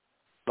for you,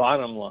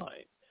 bottom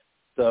line.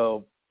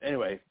 So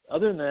anyway,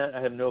 other than that,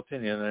 I have no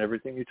opinion on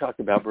everything you talked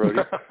about, Brody.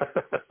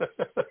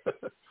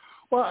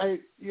 Well,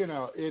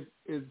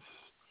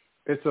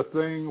 it's a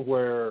thing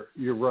where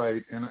you're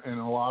right, and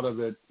a lot of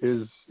it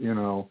is,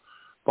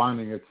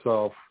 finding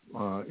itself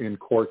in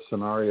court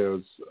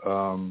scenarios.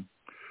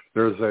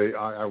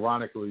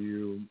 Ironically,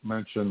 you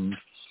mentioned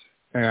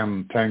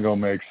Tango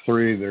Makes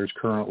Three. There's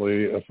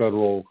currently a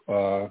federal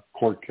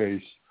court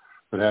case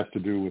that has to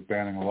do with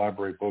banning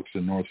library books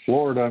in North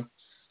Florida.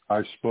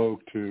 I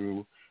spoke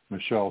to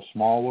Michelle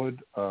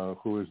Smallwood,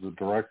 who is the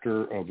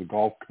director of the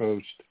Gulf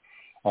Coast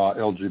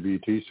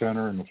LGBT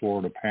Center in the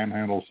Florida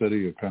Panhandle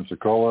city of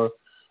Pensacola.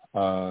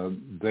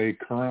 They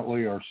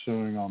currently are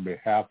suing on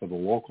behalf of the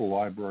local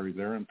library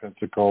there in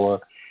Pensacola,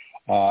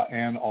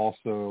 and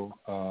also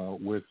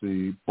with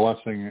the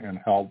blessing and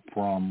help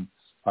from,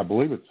 I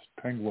believe it's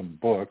Penguin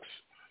Books,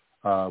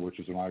 which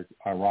is an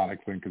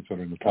ironic thing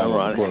considering the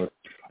title of the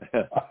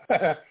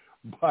book,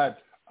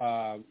 but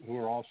who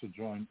are also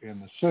joined in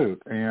the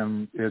suit.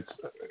 And it's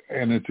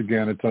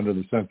under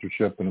the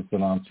censorship, and it's the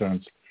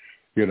nonsense,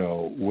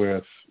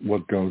 with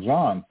what goes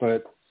on.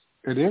 But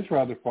it is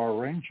rather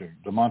far-ranging.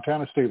 The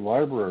Montana State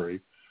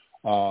Library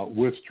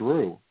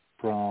withdrew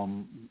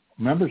from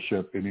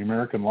membership in the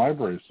American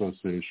Library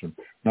Association.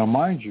 Now,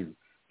 mind you,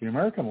 the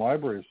American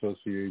Library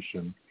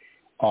Association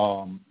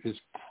is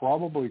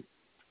probably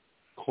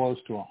close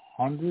to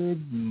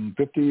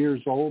 150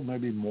 years old,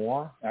 maybe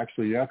more.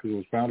 Actually, yeah, because it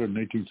was founded in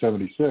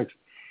 1876.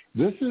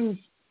 This is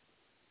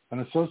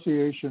an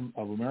association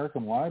of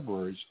American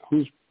libraries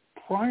whose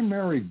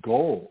primary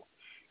goal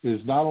is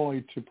not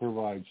only to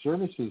provide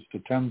services to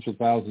tens of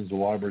thousands of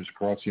libraries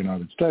across the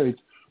United States,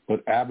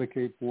 but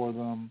advocate for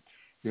them,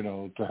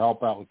 to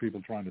help out with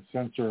people trying to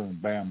censor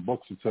and ban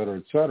books, et cetera,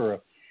 et cetera.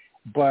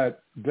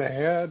 But the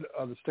head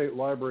of the State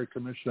Library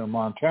Commission in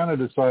Montana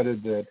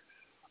decided that,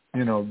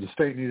 the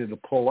state needed to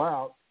pull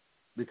out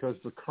because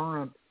the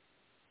current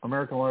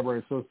American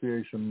Library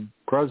Association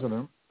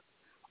president,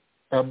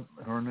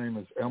 her name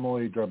is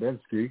Emily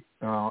Drabinski.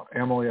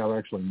 Emily I've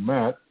actually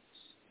met.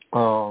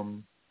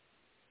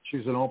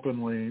 She's an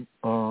openly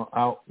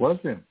out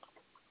lesbian.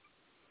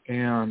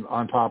 And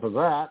on top of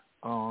that,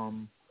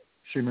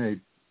 she made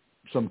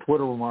some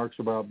Twitter remarks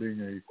about being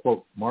a,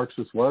 quote,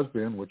 Marxist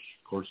lesbian, which,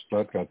 of course,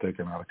 that got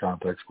taken out of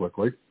context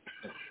quickly.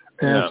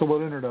 And so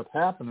what ended up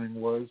happening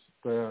was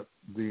that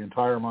the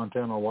entire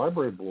Montana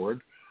Library Board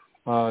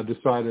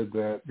decided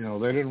that,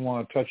 they didn't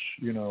want to touch,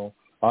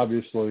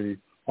 obviously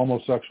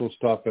homosexual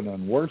stuff. And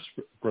then worse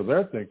for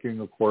their thinking,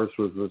 of course,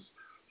 was this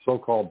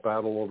so-called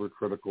battle over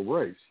critical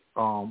race,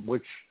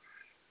 which,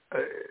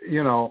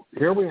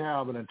 here we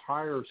have an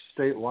entire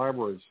state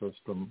library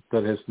system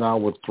that has now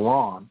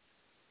withdrawn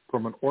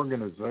from an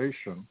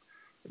organization,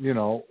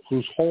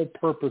 whose whole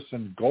purpose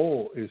and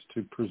goal is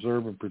to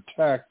preserve and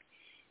protect,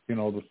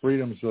 the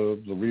freedoms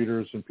of the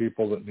readers and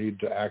people that need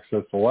to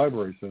access the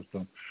library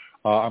system.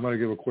 I'm going to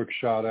give a quick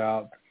shout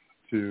out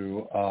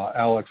to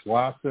Alex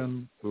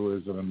Lasson, who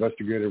is an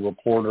investigative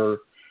reporter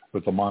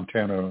with the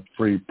Montana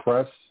Free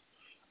Press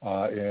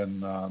in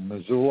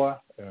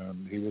Missoula,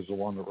 and he was the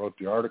one that wrote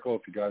the article.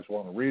 If you guys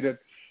want to read it,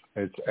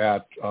 it's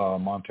at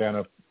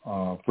Montana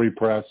Free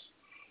Press,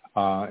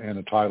 and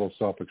the title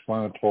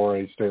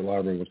self-explanatory, State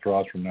Library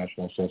withdraws from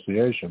National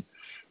Association.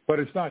 But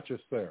it's not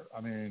just there. I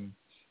mean,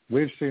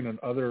 we've seen in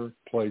other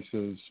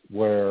places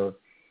where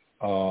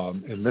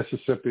in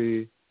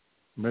Mississippi,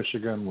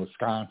 Michigan,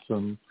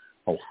 Wisconsin,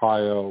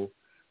 Ohio,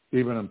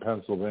 even in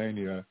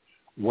Pennsylvania,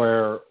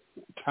 where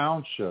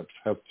townships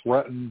have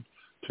threatened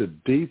to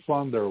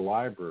defund their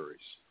libraries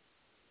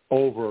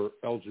over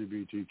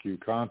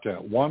LGBTQ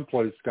content. One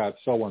place got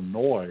so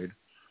annoyed,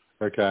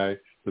 that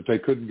they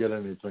couldn't get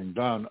anything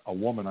done. A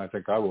woman, I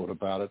think I wrote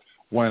about it,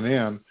 went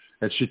in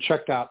and she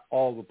checked out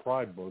all the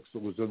Pride books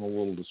that was in the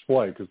little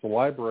display because the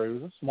library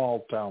was a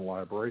small town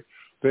library.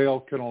 They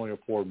can only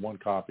afford one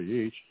copy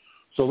each.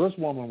 So this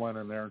woman went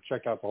in there and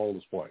checked out the whole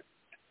display.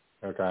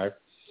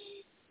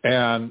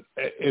 And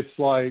it's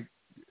like,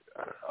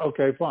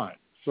 okay, fine.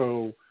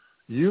 So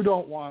you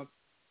don't want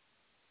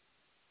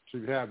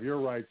to have your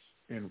rights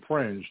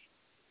infringed,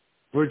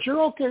 but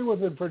you're okay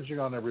with infringing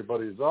on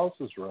everybody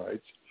else's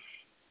rights,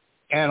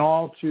 and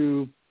all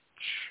to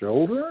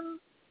children?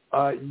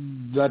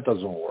 That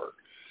doesn't work.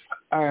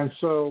 And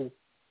so,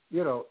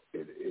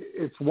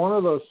 it's one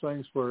of those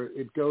things where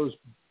it goes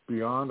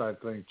beyond, I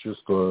think, just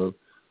the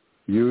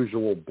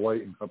usual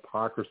blatant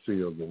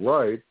hypocrisy of the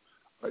right.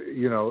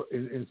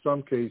 In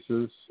some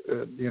cases,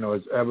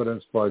 as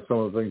evidenced by some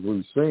of the things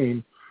we've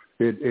seen,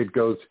 it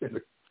goes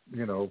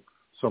into,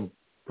 some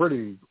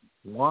pretty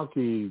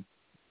wonky,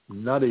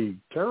 nutty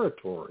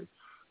territory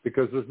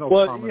because there's no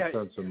common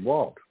sense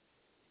involved.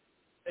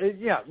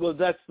 Yeah, well,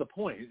 that's the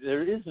point.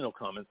 There is no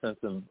common sense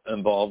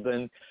involved,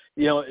 and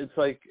it's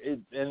like,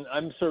 and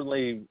I'm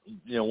certainly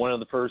one of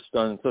the first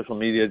on social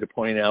media to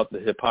point out the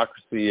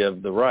hypocrisy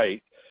of the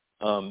right,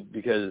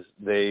 because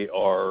they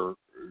are,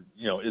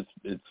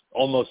 it's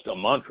almost a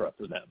mantra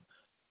for them.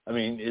 I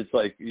mean, it's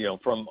like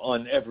from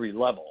on every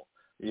level,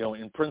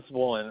 in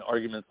principle and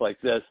arguments like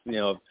this,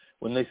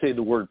 when they say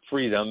the word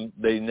freedom,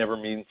 they never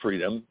mean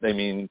freedom. They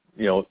mean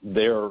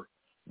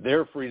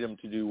their freedom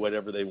to do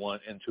whatever they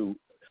want and to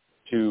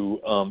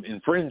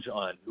infringe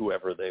on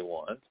whoever they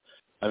want.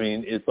 I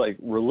mean, it's like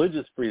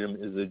religious freedom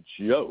is a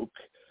joke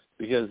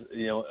because,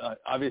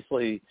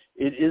 obviously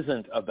it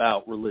isn't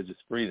about religious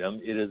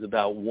freedom. It is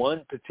about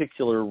one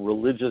particular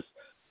religious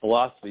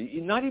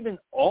philosophy, not even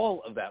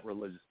all of that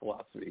religious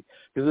philosophy,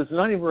 because it's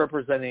not even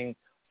representing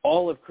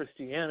all of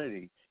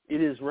Christianity.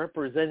 It is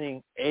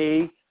representing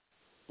a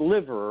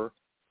sliver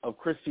of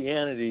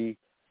Christianity,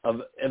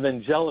 of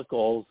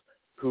evangelicals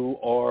who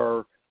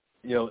are,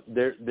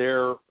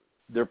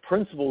 their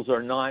principles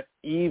are not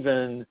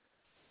even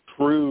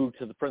true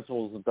to the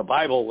principles that the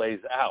Bible lays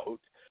out,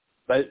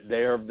 but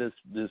they are this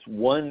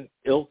one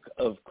ilk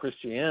of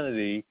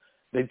Christianity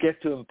that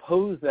get to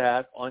impose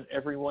that on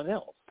everyone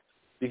else.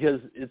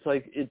 Because it's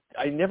like,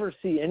 I never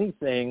see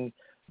anything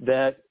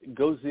that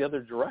goes the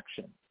other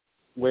direction,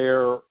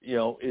 where,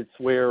 it's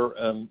where,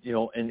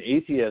 an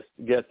atheist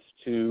gets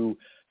to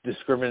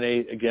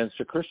discriminate against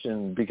a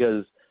Christian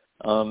because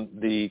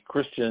the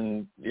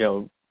Christian,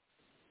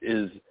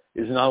 is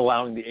not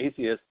allowing the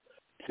atheist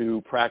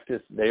to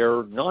practice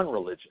their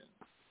non-religion,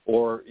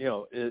 or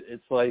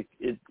it's like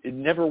it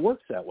never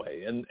works that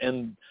way,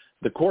 and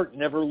the court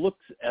never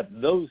looks at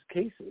those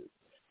cases.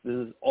 This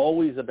is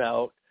always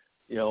about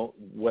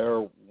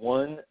where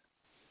one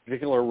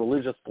particular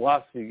religious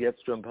philosophy gets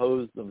to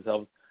impose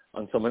themselves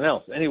on someone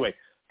else. Anyway,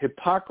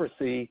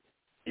 hypocrisy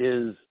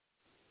is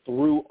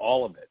through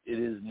all of it. It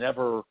is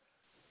never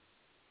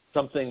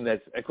something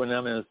that's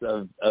equanimous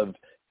of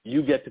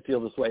you get to feel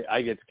this way,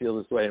 I get to feel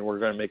this way, and we're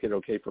going to make it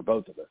okay for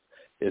both of us.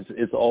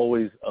 It's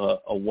always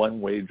a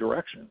one-way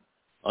direction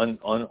on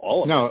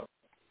all of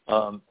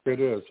it.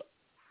 It is.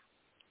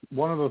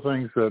 One of the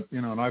things that,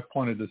 and I've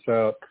pointed this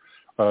out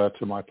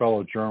to my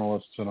fellow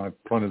journalists, and I've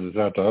pointed this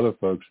out to other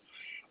folks,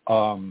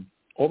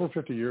 over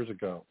 50 years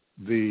ago,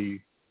 the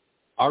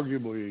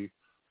arguably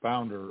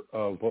founder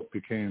of what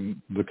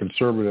became the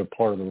conservative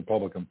part of the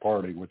Republican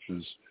Party, which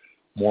is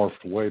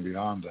morphed way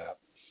beyond that,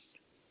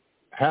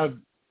 had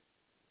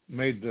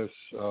made this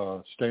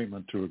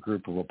statement to a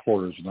group of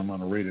reporters, and I'm going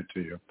to read it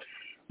to you.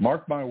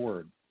 Mark my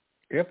word,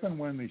 if and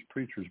when these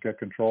preachers get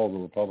control of the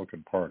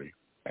Republican Party,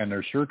 and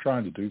they're sure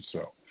trying to do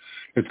so,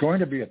 it's going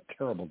to be a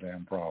terrible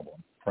damn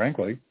problem.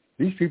 Frankly,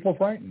 these people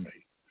frighten me.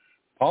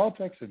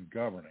 Politics and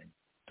governing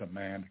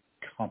demand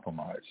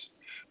compromise.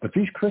 But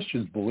these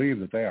Christians believe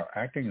that they are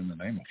acting in the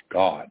name of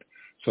God,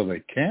 so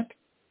they can't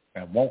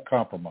and won't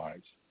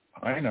compromise.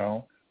 I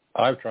know.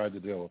 I've tried to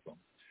deal with them.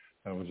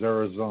 I was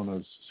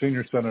Arizona's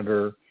senior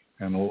senator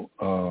and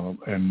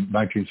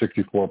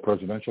 1964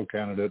 presidential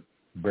candidate,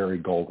 Barry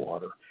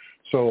Goldwater.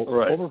 So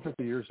over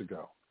 50 years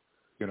ago,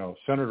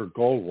 Senator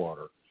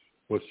Goldwater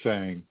was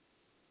saying,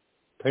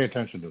 pay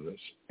attention to this.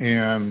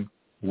 And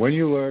when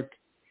you look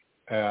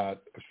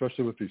at,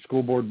 especially with these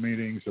school board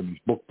meetings and these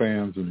book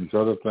bans and these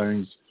other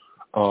things,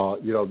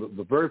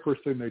 the very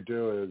first thing they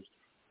do is,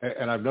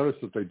 and I've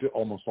noticed that they do,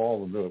 almost all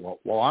of them do it,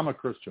 well, I'm a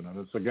Christian. And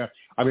it's, again,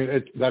 I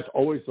mean, that's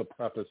always the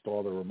preface to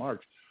all their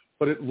remarks.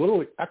 But it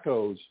literally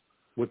echoes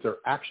with their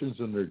actions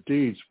and their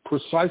deeds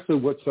precisely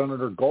what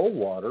Senator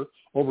Goldwater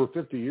over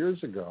 50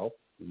 years ago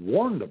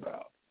warned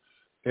about.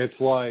 It's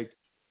like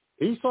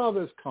he saw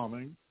this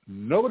coming,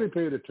 nobody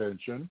paid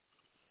attention,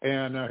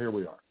 and now here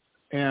we are.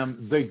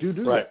 And they do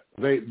that.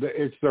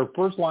 It's their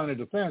first line of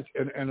defense.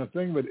 And the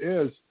thing that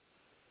is,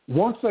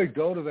 once they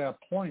go to that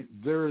point,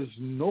 there is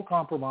no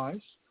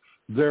compromise.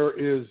 There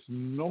is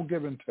no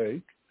give and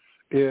take.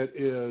 It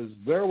is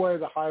their way,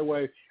 the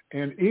highway.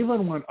 And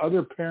even when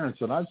other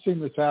parents, and I've seen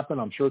this happen,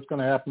 I'm sure it's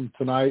going to happen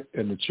tonight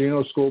in the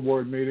Chino school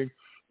board meeting,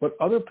 but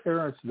other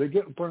parents, they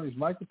get in front of these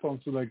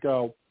microphones and they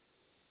go,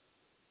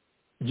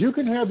 you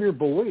can have your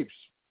beliefs,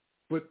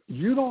 but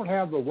you don't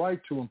have the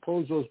right to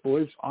impose those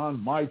beliefs on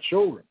my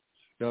children.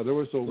 There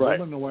was a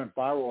woman that went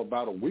viral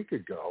about a week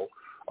ago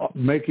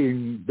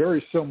making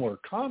very similar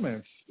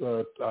comments.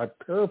 I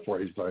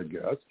paraphrased, I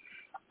guess.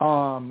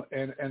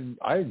 And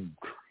I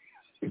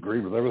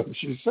agree with everything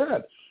she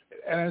said.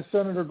 And as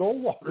Senator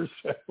Goldwater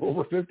said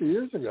over 50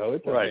 years ago,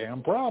 it's a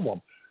damn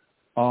problem.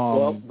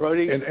 Well,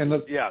 Brody,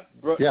 yeah.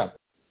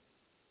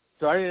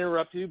 Sorry to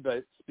interrupt you,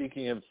 but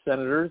speaking of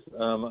senators,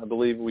 I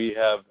believe we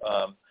have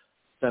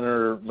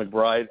Senator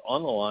McBride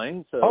on the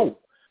line. So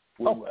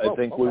I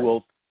think we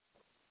will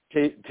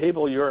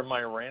table your and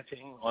my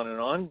ranting on and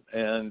on,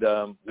 and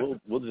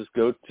we'll just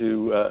go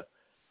to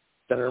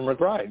Senator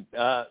McBride.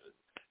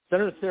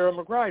 Senator Sarah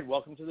McBride,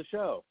 welcome to the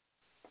show.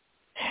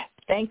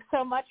 Thanks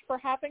so much for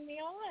having me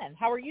on.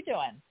 How are you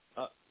doing?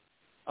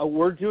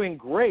 We're doing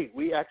great.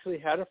 We actually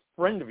had a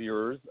friend of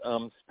yours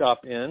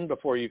stop in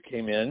before you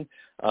came in.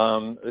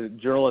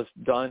 Journalist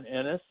Dawn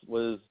Ennis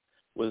was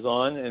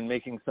on and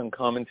making some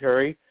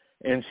commentary,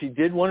 and she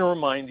did want to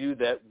remind you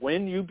that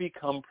when you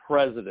become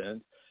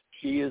president,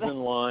 she is in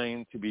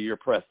line to be your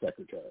press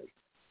secretary.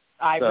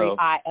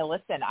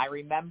 Listen, I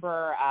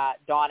remember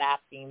Dawn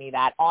asking me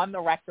that on the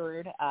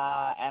record,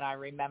 and I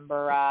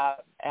remember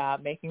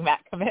making that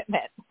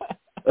commitment.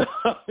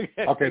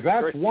 Okay,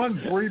 that's one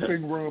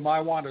briefing room I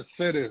want to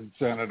sit in,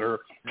 Senator.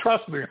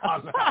 Trust me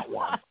on that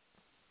one.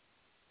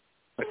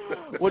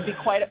 Would be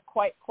quite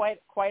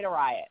a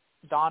riot.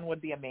 Dawn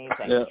would be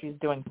amazing. Yeah. She's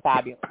doing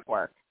fabulous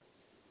work.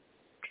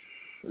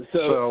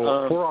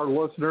 So for our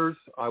listeners,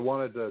 I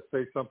wanted to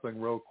say something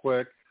real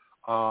quick.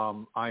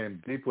 I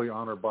am deeply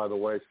honored, by the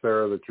way,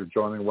 Sarah, that you're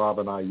joining Rob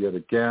and I yet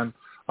again.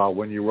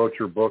 When you wrote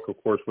your book,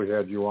 of course, we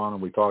had you on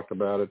and we talked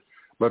about it.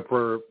 But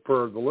for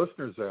the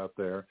listeners out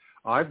there,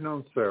 I've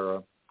known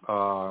Sarah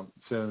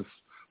since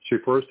she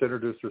first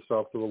introduced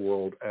herself to the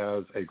world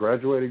as a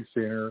graduating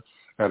senior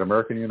at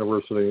American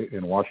University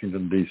in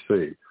Washington,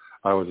 D.C.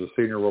 I was a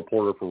senior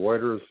reporter for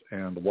Reuters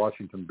and the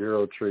Washington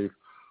bureau chief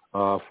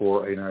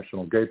for a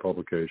national gay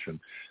publication.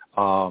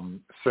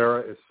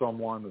 Sarah is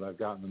someone that I've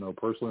gotten to know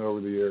personally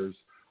over the years.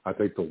 I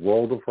think the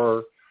world of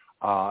her.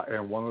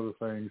 And one of the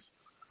things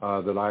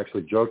that I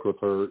actually joked with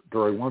her,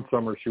 during one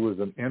summer she was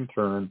an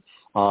intern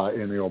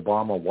in the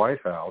Obama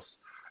White House,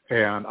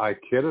 and I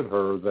kidded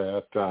her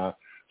that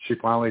she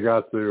finally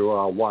got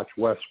to watch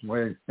West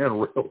Wing in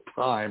real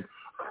time.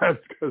 That's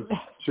because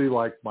she,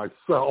 like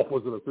myself,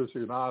 was an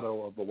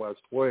aficionado of the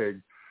West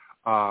Wing.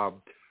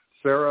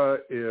 Sarah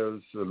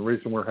is, and the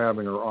reason we're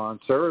having her on,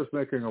 Sarah is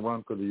making a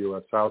run for the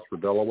U.S. House for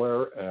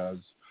Delaware as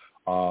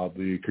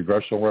the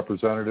congressional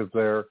representative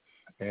there,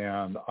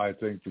 and I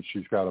think that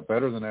she's got a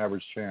better than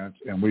average chance,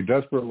 and we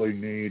desperately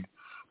need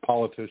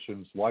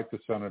politicians like the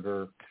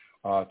senator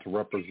to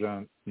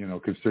represent,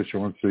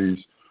 constituencies.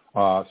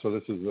 So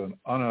this is an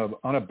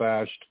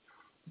unabashed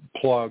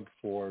plug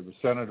for the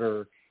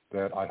senator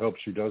that I hope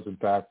she does, in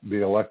fact,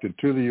 be elected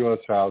to the U.S.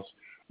 House,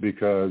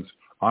 because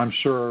I'm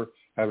sure,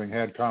 having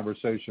had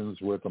conversations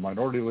with the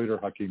minority leader,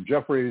 Hakeem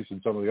Jeffries, and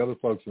some of the other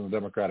folks in the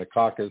Democratic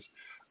caucus,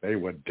 they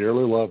would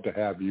dearly love to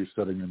have you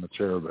sitting in the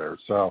chair there.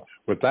 So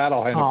with that,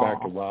 I'll hand it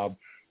back to Rob.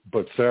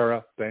 But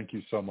Sarah, thank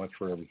you so much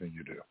for everything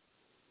you do.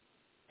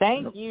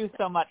 Thank you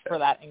so much for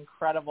that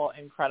incredible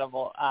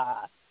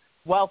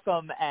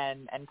welcome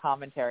and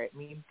commentary. It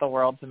means the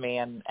world to me,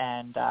 and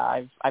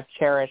I've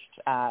cherished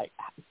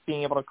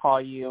being able to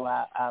call you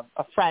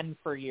a friend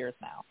for years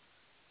now.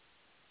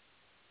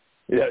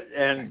 Yeah,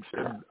 and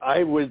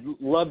I would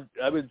love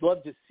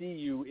to see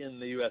you in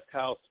the U.S.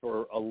 House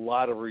for a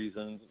lot of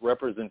reasons.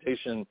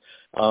 Representation,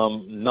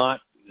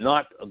 not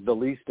the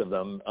least of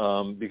them,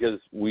 because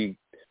we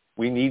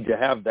need to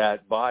have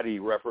that body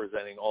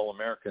representing all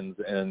Americans,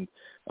 and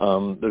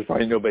there's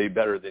probably nobody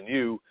better than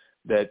you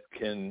that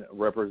can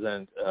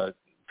represent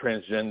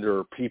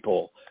transgender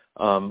people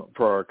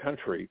for our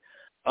country.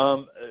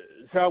 So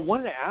I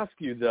wanted to ask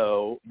you,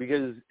 though,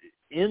 because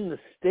in the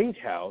state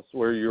house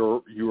where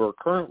you are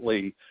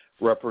currently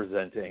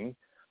representing,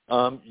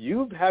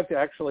 you've had to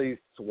actually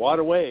swat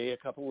away a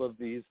couple of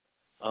these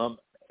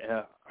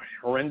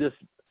horrendous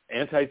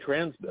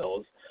anti-trans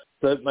bills.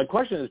 So my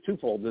question is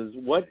twofold: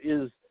 what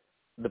is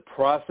the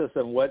process,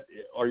 and what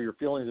are your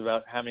feelings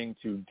about having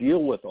to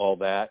deal with all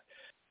that?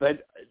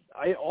 But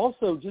I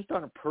also, just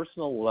on a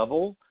personal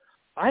level,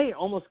 I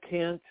almost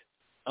can't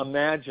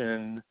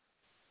imagine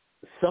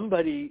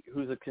somebody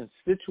who's a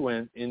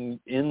constituent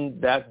in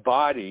that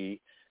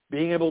body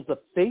being able to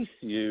face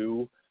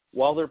you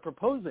while they're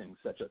proposing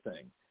such a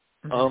thing.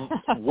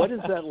 What is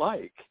that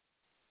like?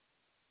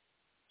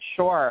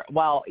 Sure.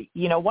 Well,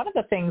 one of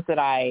the things that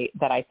I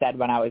said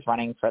when I was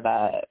running for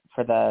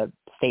the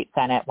state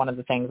Senate, one of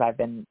the things I've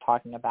been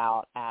talking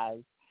about as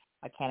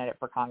a candidate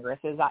for Congress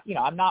is that,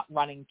 I'm not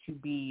running to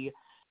be,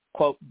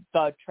 quote,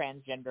 the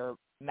transgender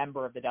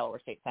member of the Delaware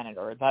State Senate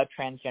or the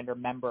transgender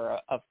member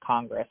of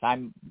Congress.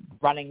 I'm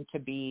running to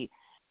be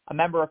a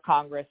member of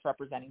Congress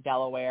representing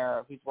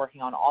Delaware who's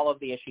working on all of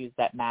the issues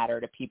that matter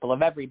to people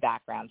of every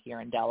background here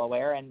in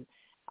Delaware. And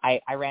I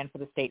ran for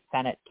the state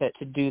Senate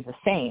to do the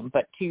same.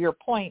 But to your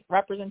point,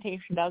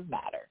 representation does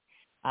matter.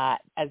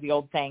 As the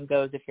old saying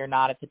goes, if you're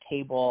not at the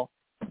table,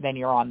 then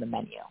you're on the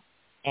menu.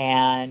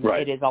 And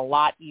It is a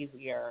lot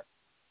easier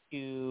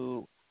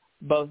to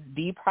both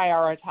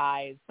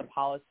deprioritize the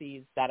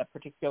policies that a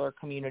particular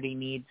community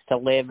needs to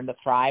live and to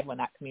thrive when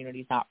that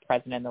community is not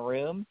present in the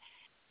room.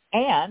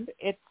 And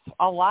it's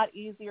a lot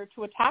easier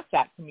to attack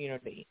that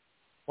community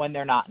when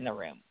they're not in the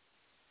room.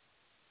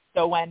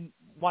 So when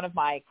one of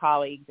my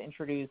colleagues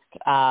introduced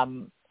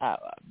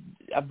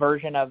a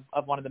version of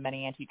one of the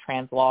many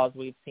anti-trans laws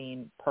we've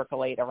seen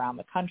percolate around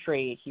the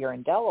country here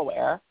in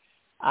Delaware,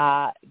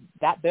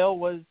 that bill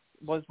was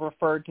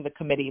referred to the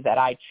committee that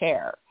I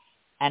chair.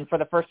 And for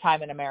the first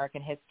time in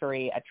American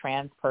history, a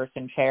trans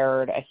person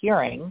chaired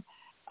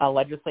a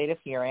legislative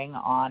hearing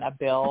on a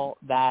bill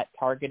that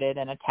targeted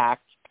and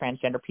attacked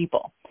transgender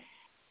people.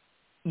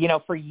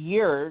 for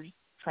years,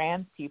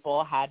 trans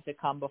people had to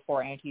come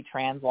before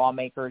anti-trans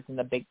lawmakers in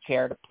the big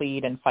chair to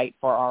plead and fight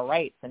for our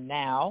rights. And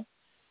now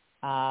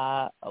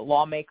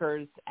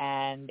lawmakers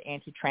and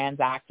anti-trans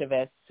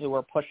activists who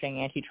were pushing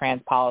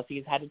anti-trans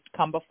policies had to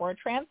come before a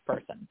trans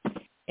person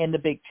in the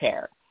big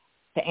chair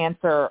to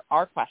answer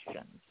our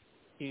questions,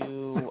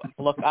 to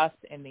look us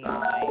in the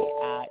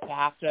eye, to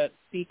have to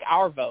seek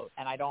our vote.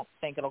 And I don't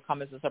think it'll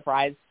come as a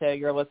surprise to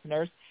your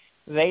listeners.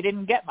 They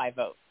didn't get my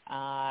vote,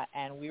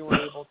 and we were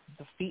able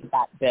to defeat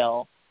that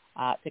bill,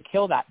 to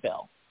kill that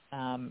bill.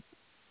 And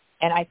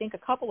I think a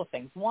couple of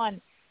things.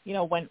 One,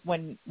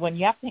 when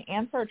you have to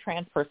answer a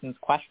trans person's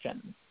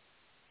questions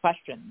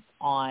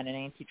on an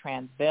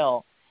anti-trans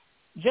bill,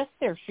 just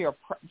the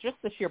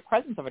sheer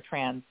presence of a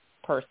trans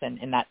person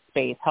in that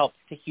space helps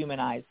to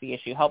humanize the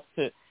issue, helps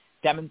to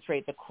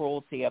demonstrate the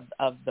cruelty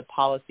of the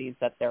policies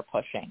that they're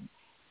pushing,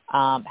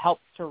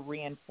 helps to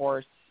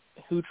reinforce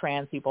who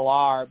trans people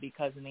are,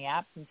 because in the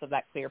absence of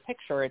that clear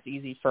picture, it's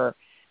easy for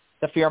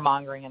the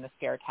fear-mongering and the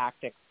scare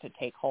tactics to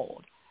take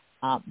hold.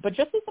 But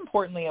just as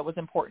importantly, it was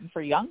important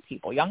for young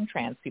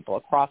trans people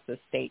across the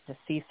state to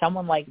see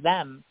someone like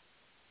them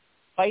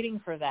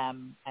fighting for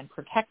them and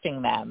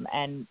protecting them.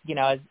 And,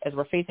 as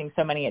we're facing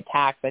so many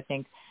attacks, I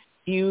think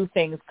few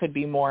things could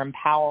be more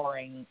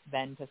empowering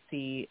than to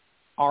see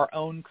our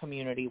own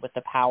community with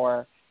the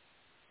power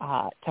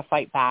to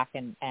fight back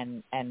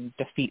and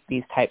defeat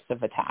these types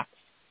of attacks.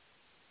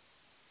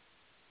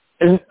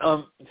 And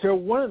so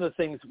one of the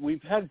things,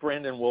 we've had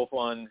Brandon Wolf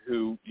on,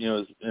 who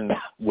is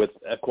with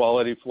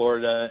Equality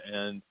Florida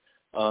and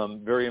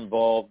very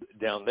involved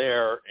down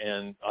there,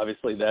 and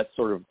obviously that's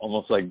sort of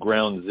almost like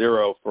ground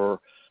zero for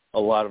a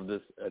lot of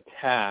this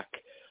attack.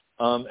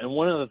 And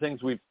one of the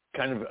things we've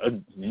kind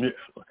of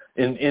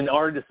in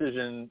our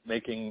decision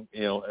making,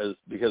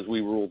 because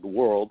we ruled the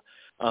world,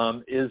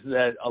 is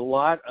that a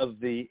lot of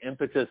the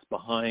impetus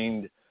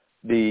behind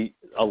a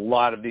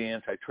lot of the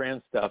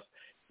anti-trans stuff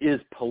is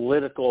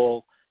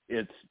political.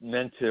 It's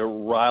meant to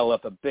rile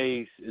up a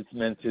base. It's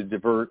meant to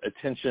divert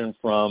attention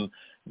from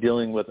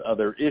dealing with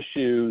other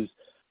issues.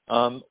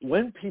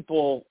 When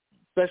people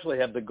especially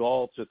have the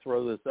gall to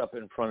throw this up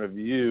in front of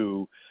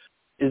you,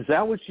 is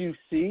that what you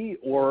see,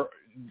 or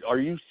are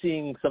you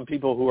seeing some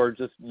people who are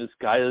just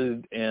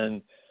misguided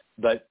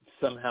but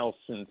somehow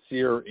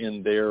sincere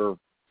in their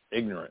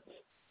ignorance?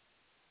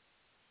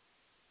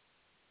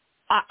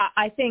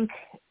 I think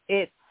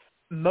it's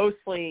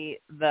mostly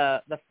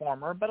the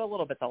former, but a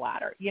little bit the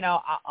latter.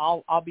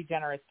 I'll be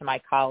generous to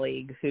my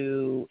colleague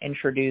who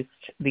introduced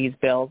these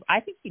bills.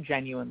 I think he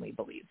genuinely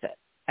believes it.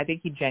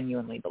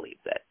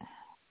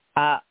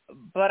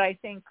 But I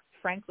think,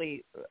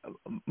 frankly,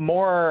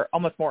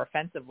 almost more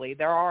offensively,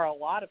 there are a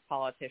lot of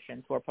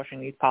politicians who are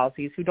pushing these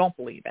policies who don't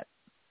believe it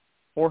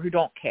or who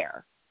don't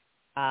care,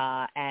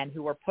 and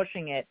who are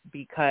pushing it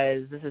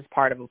because this is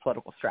part of a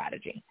political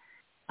strategy.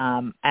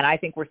 And I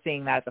think we're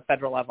seeing that at the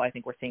federal level. I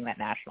think we're seeing that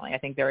nationally. I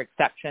think there are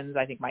exceptions.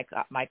 I think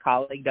my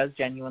colleague does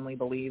genuinely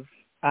believe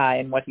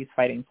in what he's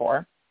fighting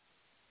for.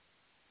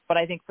 But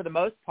I think for the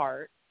most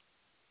part,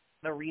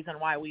 the reason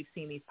why we've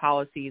seen these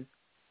policies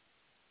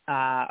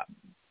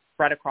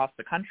spread across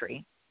the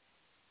country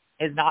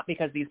is not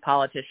because these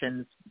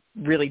politicians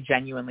really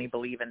genuinely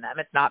believe in them.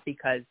 It's not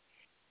because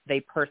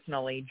they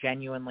personally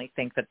genuinely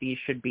think that these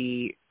should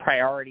be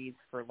priorities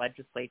for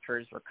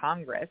legislatures or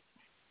Congress.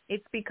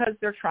 It's because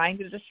they're trying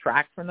to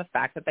distract from the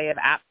fact that they have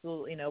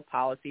absolutely no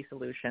policy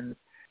solutions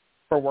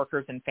for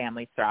workers and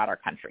families throughout our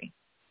country.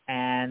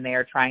 And they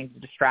are trying to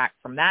distract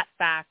from that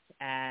fact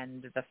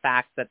and the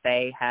fact that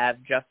they have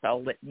just a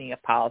litany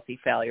of policy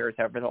failures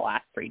over the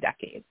last 3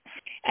 decades.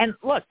 And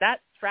look,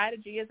 that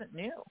strategy isn't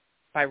new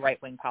by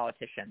right-wing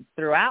politicians.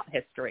 Throughout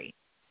history,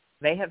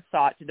 they have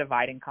sought to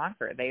divide and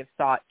conquer. They have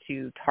sought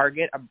to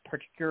target a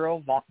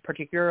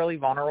particularly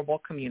vulnerable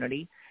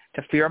community,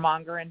 to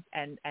fearmonger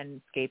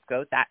and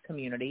scapegoat that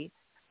community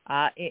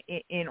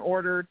in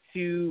order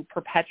to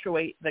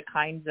perpetuate the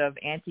kinds of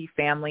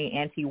anti-family,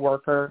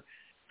 anti-worker,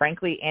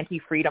 frankly,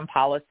 anti-freedom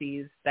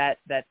policies that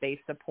they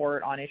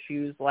support on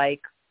issues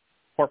like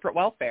corporate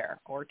welfare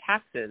or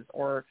taxes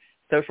or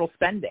social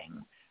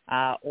spending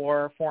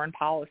or foreign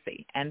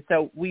policy. And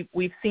so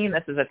we've seen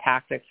this as a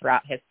tactic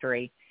throughout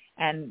history,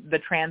 and the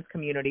trans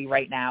community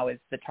right now is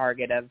the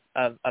target of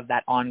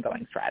that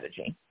ongoing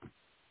strategy.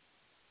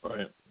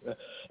 Right.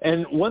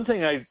 And one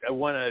thing I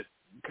want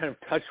to kind of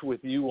touch with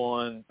you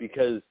on,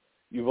 because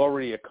you've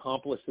already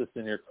accomplished this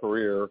in your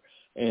career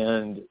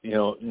and,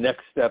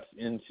 next steps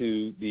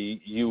into the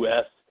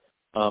U.S.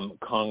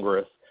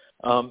 Congress.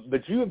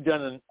 But you have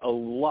done a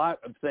lot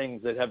of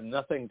things that have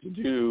nothing to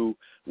do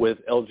with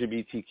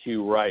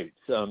LGBTQ rights.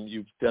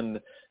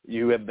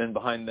 You have been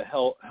behind the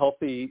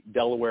Healthy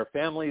Delaware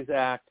Families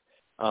Act,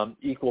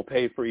 Equal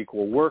Pay for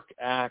Equal Work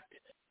Act,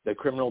 the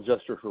Criminal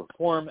Justice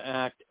Reform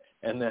Act,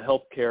 and the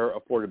Healthcare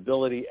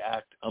Affordability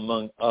Act,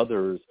 among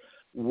others.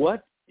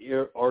 What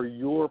are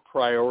your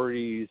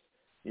priorities,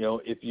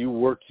 if you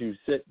were to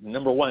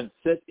number one,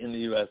 sit in the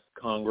U.S.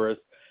 Congress,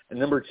 and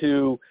number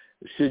two,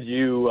 should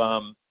you,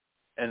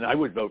 and I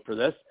would vote for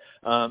this,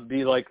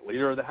 be like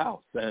leader of the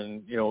House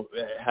and,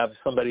 have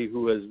somebody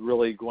who is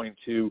really going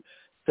to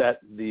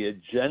set the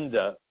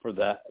agenda for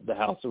the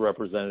House of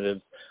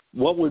Representatives,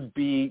 what would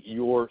be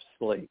your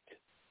slate?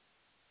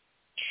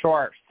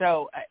 Sure.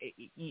 So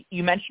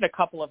you mentioned a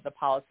couple of the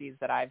policies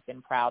that I've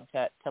been proud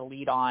to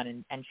lead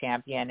on and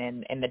champion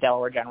in the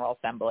Delaware General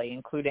Assembly,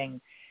 including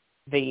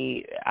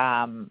the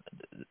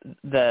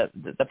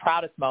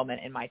proudest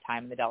moment in my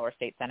time in the Delaware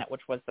State Senate,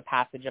 which was the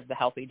passage of the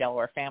Healthy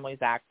Delaware Families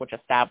Act, which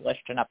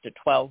established an up to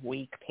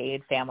 12-week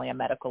paid family and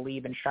medical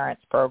leave insurance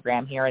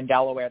program here in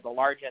Delaware, the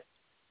largest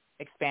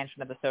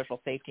expansion of the social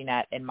safety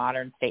net in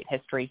modern state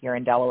history here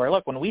in Delaware.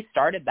 Look, when we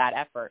started that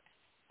effort,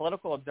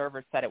 political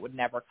observers said it would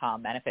never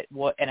come, and if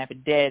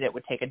it did, it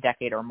would take a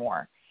decade or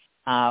more.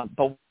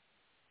 But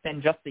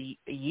in just a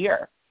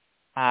year,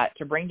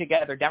 to bring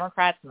together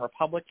Democrats and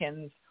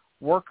Republicans,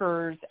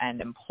 workers and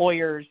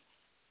employers,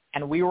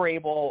 and we were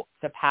able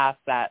to pass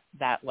that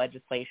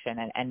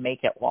legislation and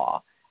make it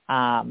law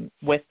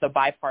with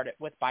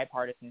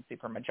bipartisan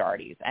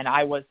supermajorities. And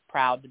I was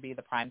proud to be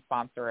the prime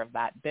sponsor of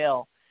that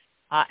bill.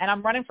 And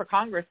I'm running for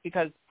Congress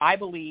because I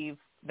believe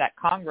that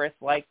Congress,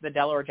 like the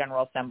Delaware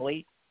General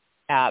Assembly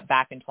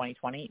back in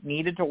 2020,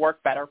 needed to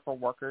work better for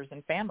workers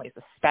and families,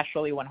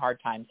 especially when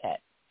hard times hit.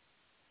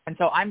 And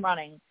so I'm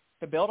running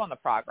to build on the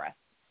progress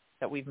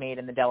that we've made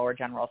in the Delaware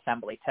General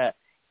Assembly, to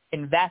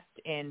invest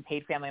in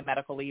paid family and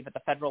medical leave at the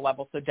federal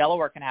level so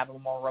Delaware can have a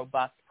more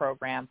robust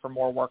program for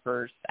more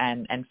workers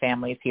and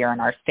families here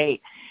in our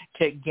state,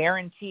 to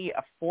guarantee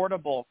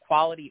affordable,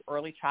 quality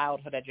early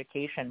childhood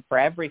education for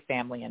every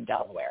family in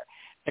Delaware,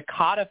 to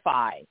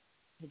codify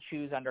to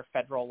choose under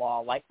federal law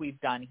like we've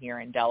done here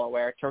in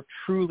Delaware to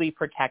truly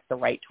protect the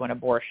right to an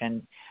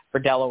abortion for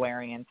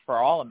Delawareans, for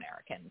all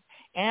Americans,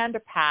 and to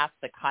pass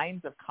the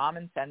kinds of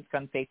common sense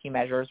gun safety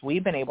measures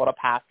we've been able to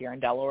pass here in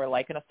Delaware,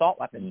 like an assault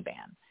weapons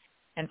ban.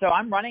 And so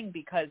I'm running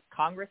because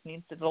Congress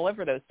needs to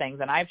deliver those things,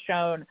 and I've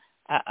shown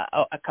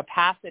a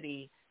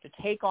capacity to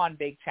take on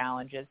big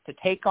challenges, to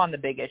take on the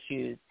big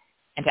issues,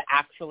 and to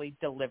actually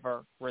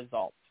deliver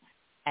results.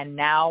 And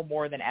now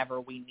more than ever,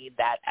 we need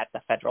that at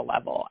the federal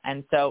level.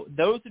 And so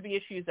those would be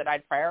issues that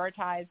I'd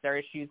prioritize. They're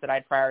issues that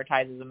I'd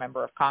prioritize as a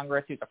member of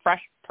Congress who's a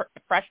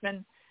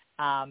freshman.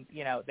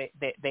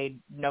 They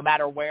no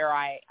matter where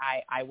I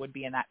would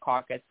be in that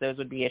caucus, those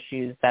would be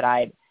issues that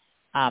I'd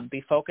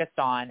be focused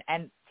on.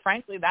 And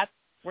frankly, that's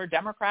where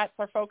Democrats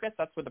are focused.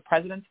 That's where the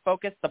president's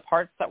focused. The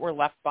parts that were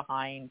left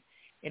behind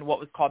in what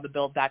was called the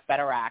Build Back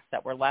Better Act,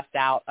 that were left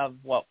out of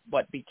what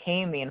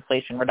became the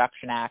Inflation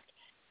Reduction Act,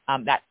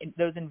 that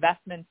those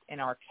investments in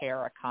our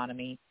care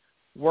economy,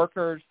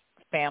 workers,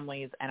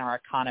 families, and our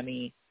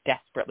economy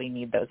desperately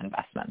need those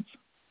investments.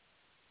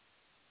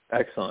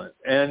 Excellent.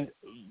 And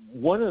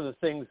one of the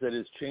things that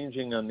is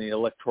changing on the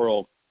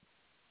electoral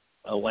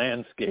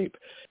landscape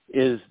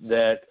is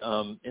that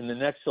in the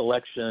next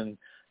election,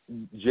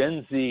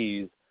 Gen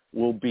Zs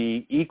will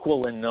be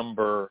equal in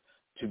number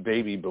to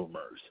baby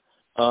boomers.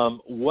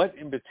 What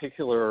in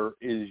particular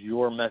is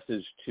your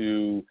message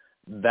to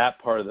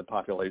that part of the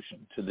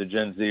population, to the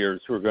Gen Zers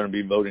who are going to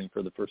be voting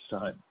for the first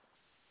time?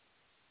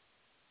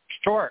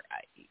 Sure.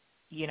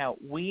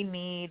 We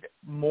need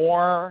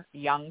more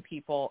young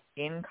people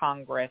in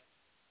Congress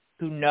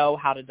who know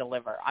how to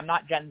deliver. I'm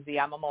not Gen Z,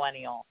 I'm a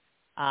millennial.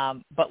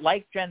 But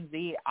like Gen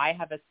Z, I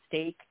have a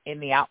stake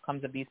in the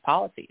outcomes of these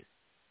policies.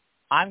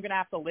 I'm going to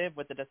have to live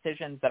with the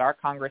decisions that our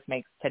Congress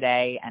makes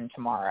today and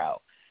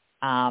tomorrow.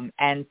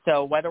 And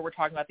so whether we're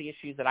talking about the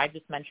issues that I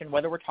just mentioned,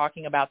 whether we're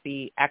talking about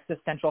the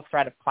existential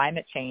threat of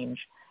climate change,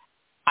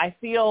 I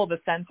feel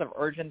the sense of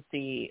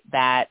urgency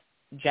that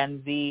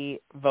Gen Z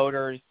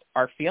voters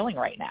are feeling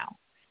right now.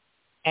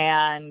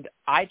 And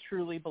I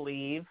truly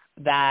believe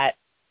that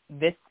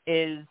this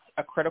is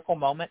a critical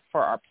moment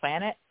for our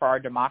planet, for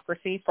our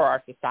democracy, for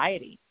our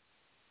society.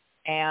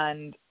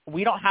 And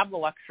we don't have the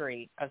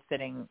luxury of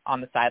sitting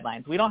on the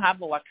sidelines. We don't have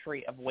the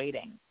luxury of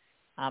waiting,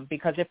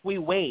 because if we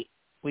wait,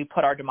 we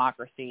put our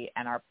democracy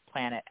and our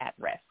planet at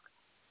risk.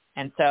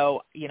 And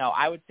so,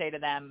 I would say to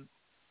them,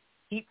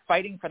 keep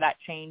fighting for that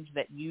change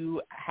that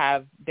you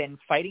have been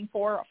fighting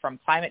for, from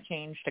climate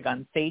change to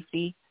gun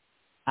safety.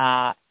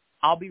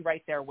 I'll be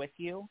right there with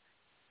you,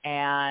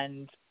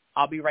 and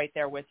I'll be right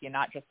there with you,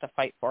 not just to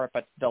fight for it,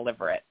 but to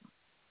deliver it.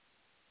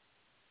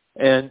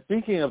 And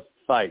speaking of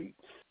fights,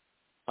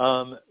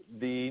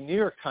 the New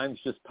York Times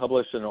just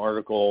published an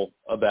article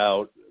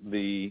about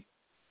the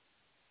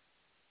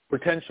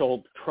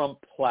potential Trump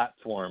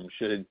platform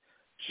should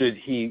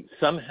he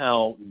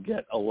somehow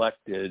get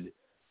elected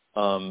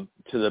to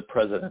the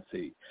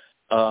presidency.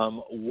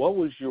 What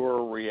was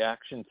your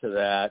reaction to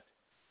that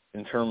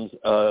in terms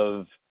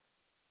of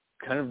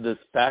kind of this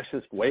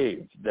fascist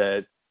wave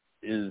that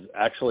is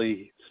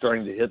actually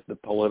starting to hit the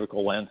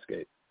political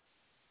landscape?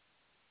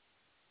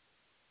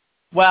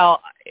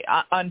 Well,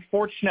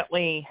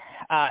 unfortunately,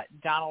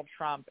 Donald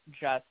Trump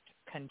just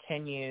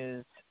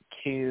continues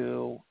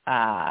to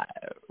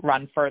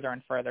run further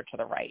and further to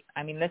the right.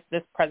 I mean,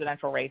 this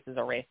presidential race is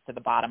a race to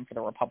the bottom for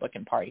the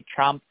Republican Party.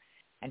 Trump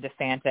and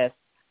DeSantis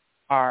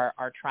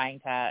are trying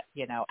to,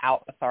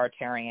 out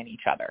authoritarian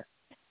each other.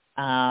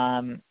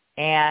 And,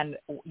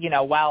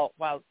 while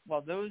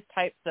those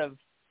types of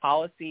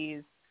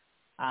policies,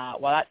 while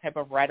that type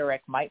of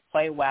rhetoric might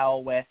play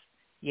well with,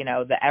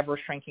 the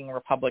ever-shrinking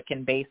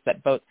Republican base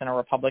that votes in a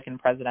Republican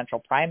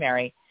presidential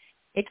primary,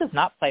 it does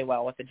not play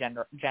well with the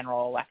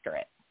general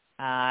electorate.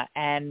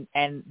 And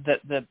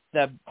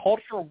the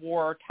culture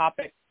war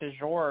topic du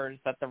jour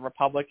that the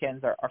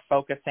Republicans are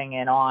focusing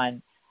in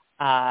on,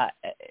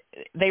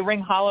 they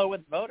ring hollow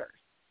with voters.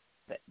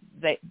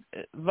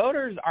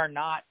 Voters are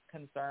not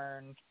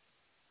concerned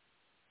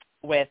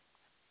with,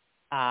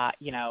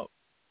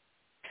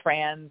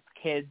 trans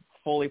kids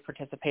fully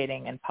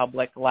participating in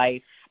public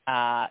life.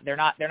 They're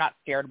not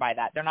scared by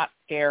that. They're not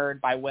scared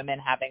by women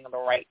having the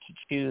right to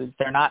choose.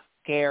 They're not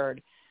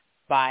scared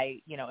by,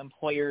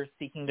 employers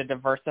seeking to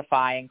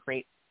diversify and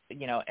create,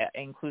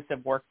 inclusive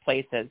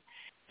workplaces.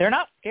 They're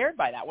not scared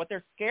by that. What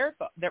they're scared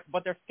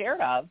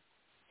of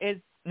is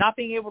not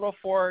being able to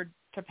afford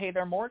to pay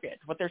their mortgage.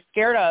 What they're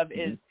scared of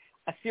is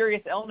a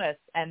serious illness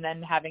and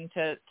then having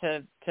to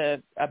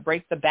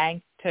break the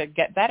bank to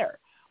get better.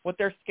 What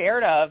they're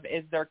scared of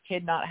is their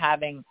kid not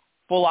having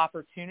full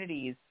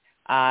opportunities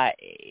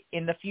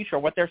in the future.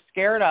 What they're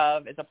scared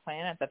of is a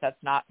planet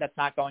that's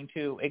not going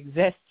to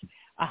exist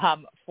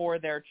for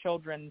their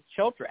children's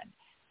children.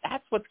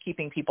 That's what's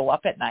keeping people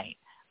up at night,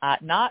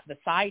 not the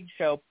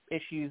sideshow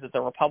issues that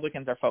the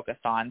Republicans are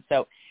focused on.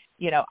 So,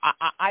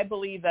 I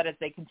believe that as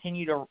they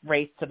continue to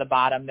race to the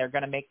bottom, they're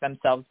going to make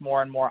themselves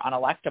more and more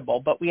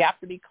unelectable. But we have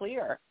to be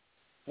clear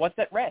what's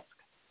at risk.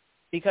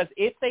 Because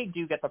if they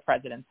do get the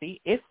presidency,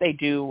 if they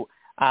do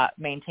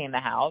maintain the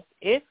House,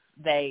 if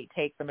they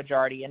take the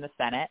majority in the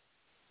Senate,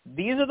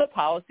 these are the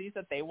policies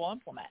that they will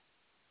implement.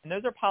 And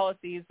those are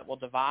policies that will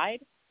divide.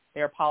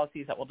 They are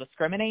policies that will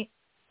discriminate.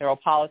 There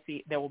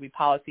will be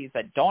policies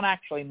that don't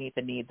actually meet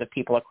the needs of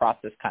people across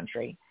this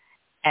country.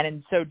 And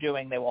in so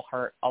doing, they will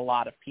hurt a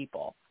lot of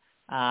people.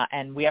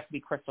 And we have to be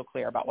crystal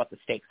clear about what the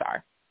stakes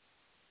are.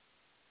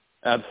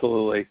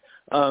 Absolutely.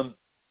 Senator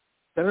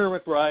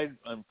McBride,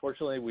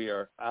 unfortunately, we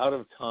are out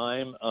of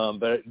time.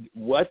 But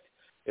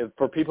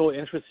for people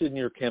interested in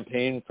your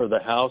campaign for the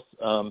House,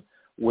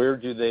 where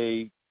do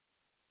they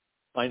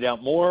find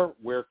out more?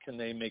 Where can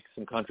they make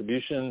some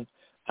contributions?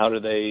 How do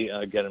they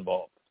get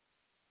involved?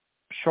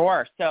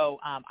 Sure. So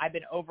I've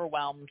been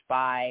overwhelmed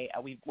by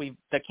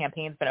the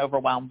campaign's been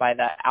overwhelmed by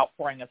the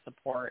outpouring of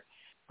support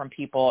from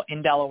people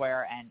in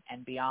Delaware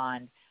and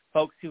beyond,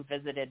 folks who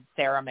visited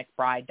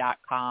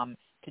sarahmcbride.com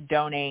to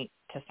donate,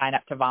 to sign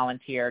up to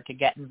volunteer, to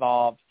get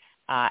involved.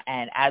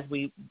 And as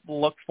we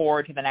look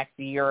forward to the next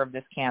year of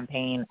this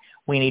campaign,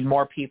 we need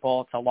more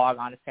people to log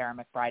on to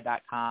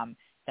sarahmcbride.com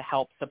to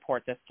help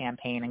support this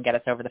campaign and get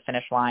us over the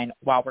finish line.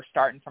 While we're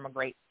starting from a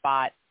great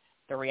spot,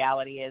 the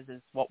reality is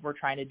what we're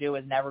trying to do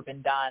has never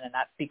been done, and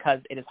that's because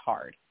it is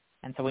hard.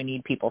 And so we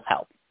need people's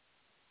help.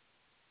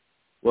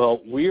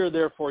 Well, we are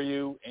there for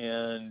you,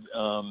 and,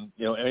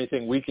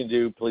 anything we can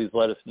do, please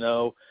let us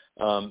know.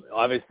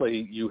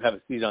 Obviously, you have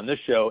a seat on this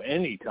show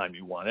anytime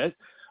you want it.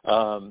 As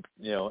I'm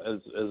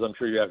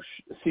sure you have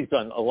seats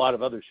on a lot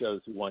of other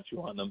shows who want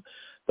you on them.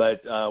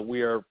 But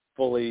we are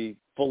fully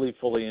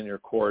in your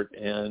court,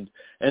 and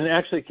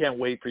actually can't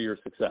wait for your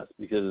success,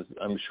 because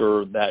I'm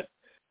sure that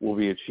will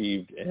be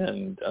achieved,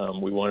 and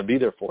we want to be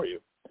there for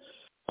you.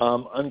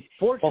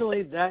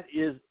 Unfortunately, that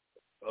is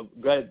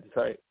go ahead.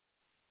 Sorry.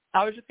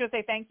 I was just going to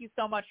say thank you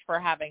so much for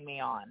having me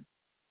on.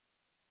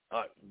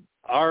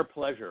 Our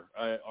pleasure,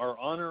 our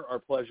honor, our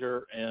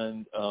pleasure,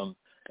 and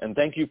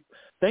thank you.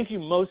 Thank you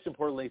most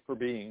importantly for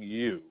being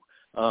you,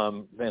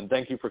 and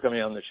thank you for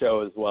coming on the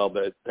show as well.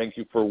 But thank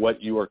you for what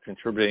you are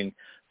contributing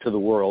to the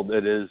world.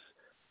 It is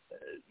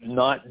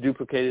not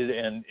duplicated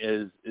and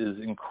is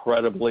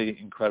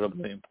incredibly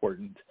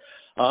important.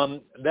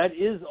 That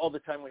is all the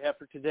time we have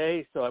for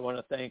today. So I want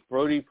to thank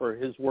Brody for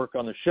his work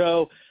on the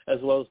show, as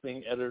well as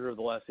being editor of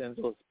the Los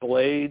Angeles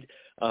Blade.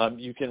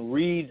 You can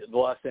read the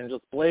Los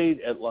Angeles Blade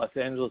at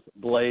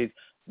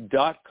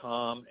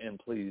losangelesblade.com, and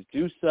please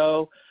do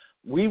so.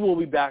 We will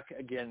be back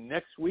again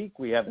next week.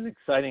 We have an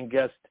exciting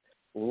guest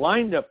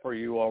lined up for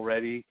you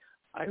already.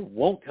 I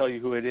won't tell you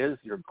who it is.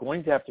 You're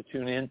going to have to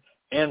tune in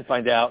and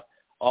find out.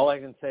 All I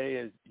can say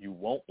is you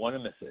won't want to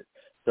miss it.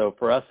 So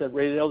for us at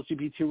Rated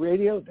LGBT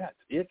Radio, that's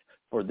it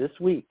for this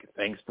week.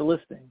 Thanks for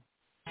listening.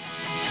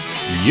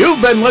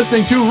 You've been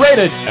listening to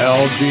Rated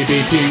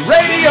LGBT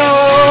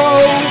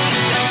Radio.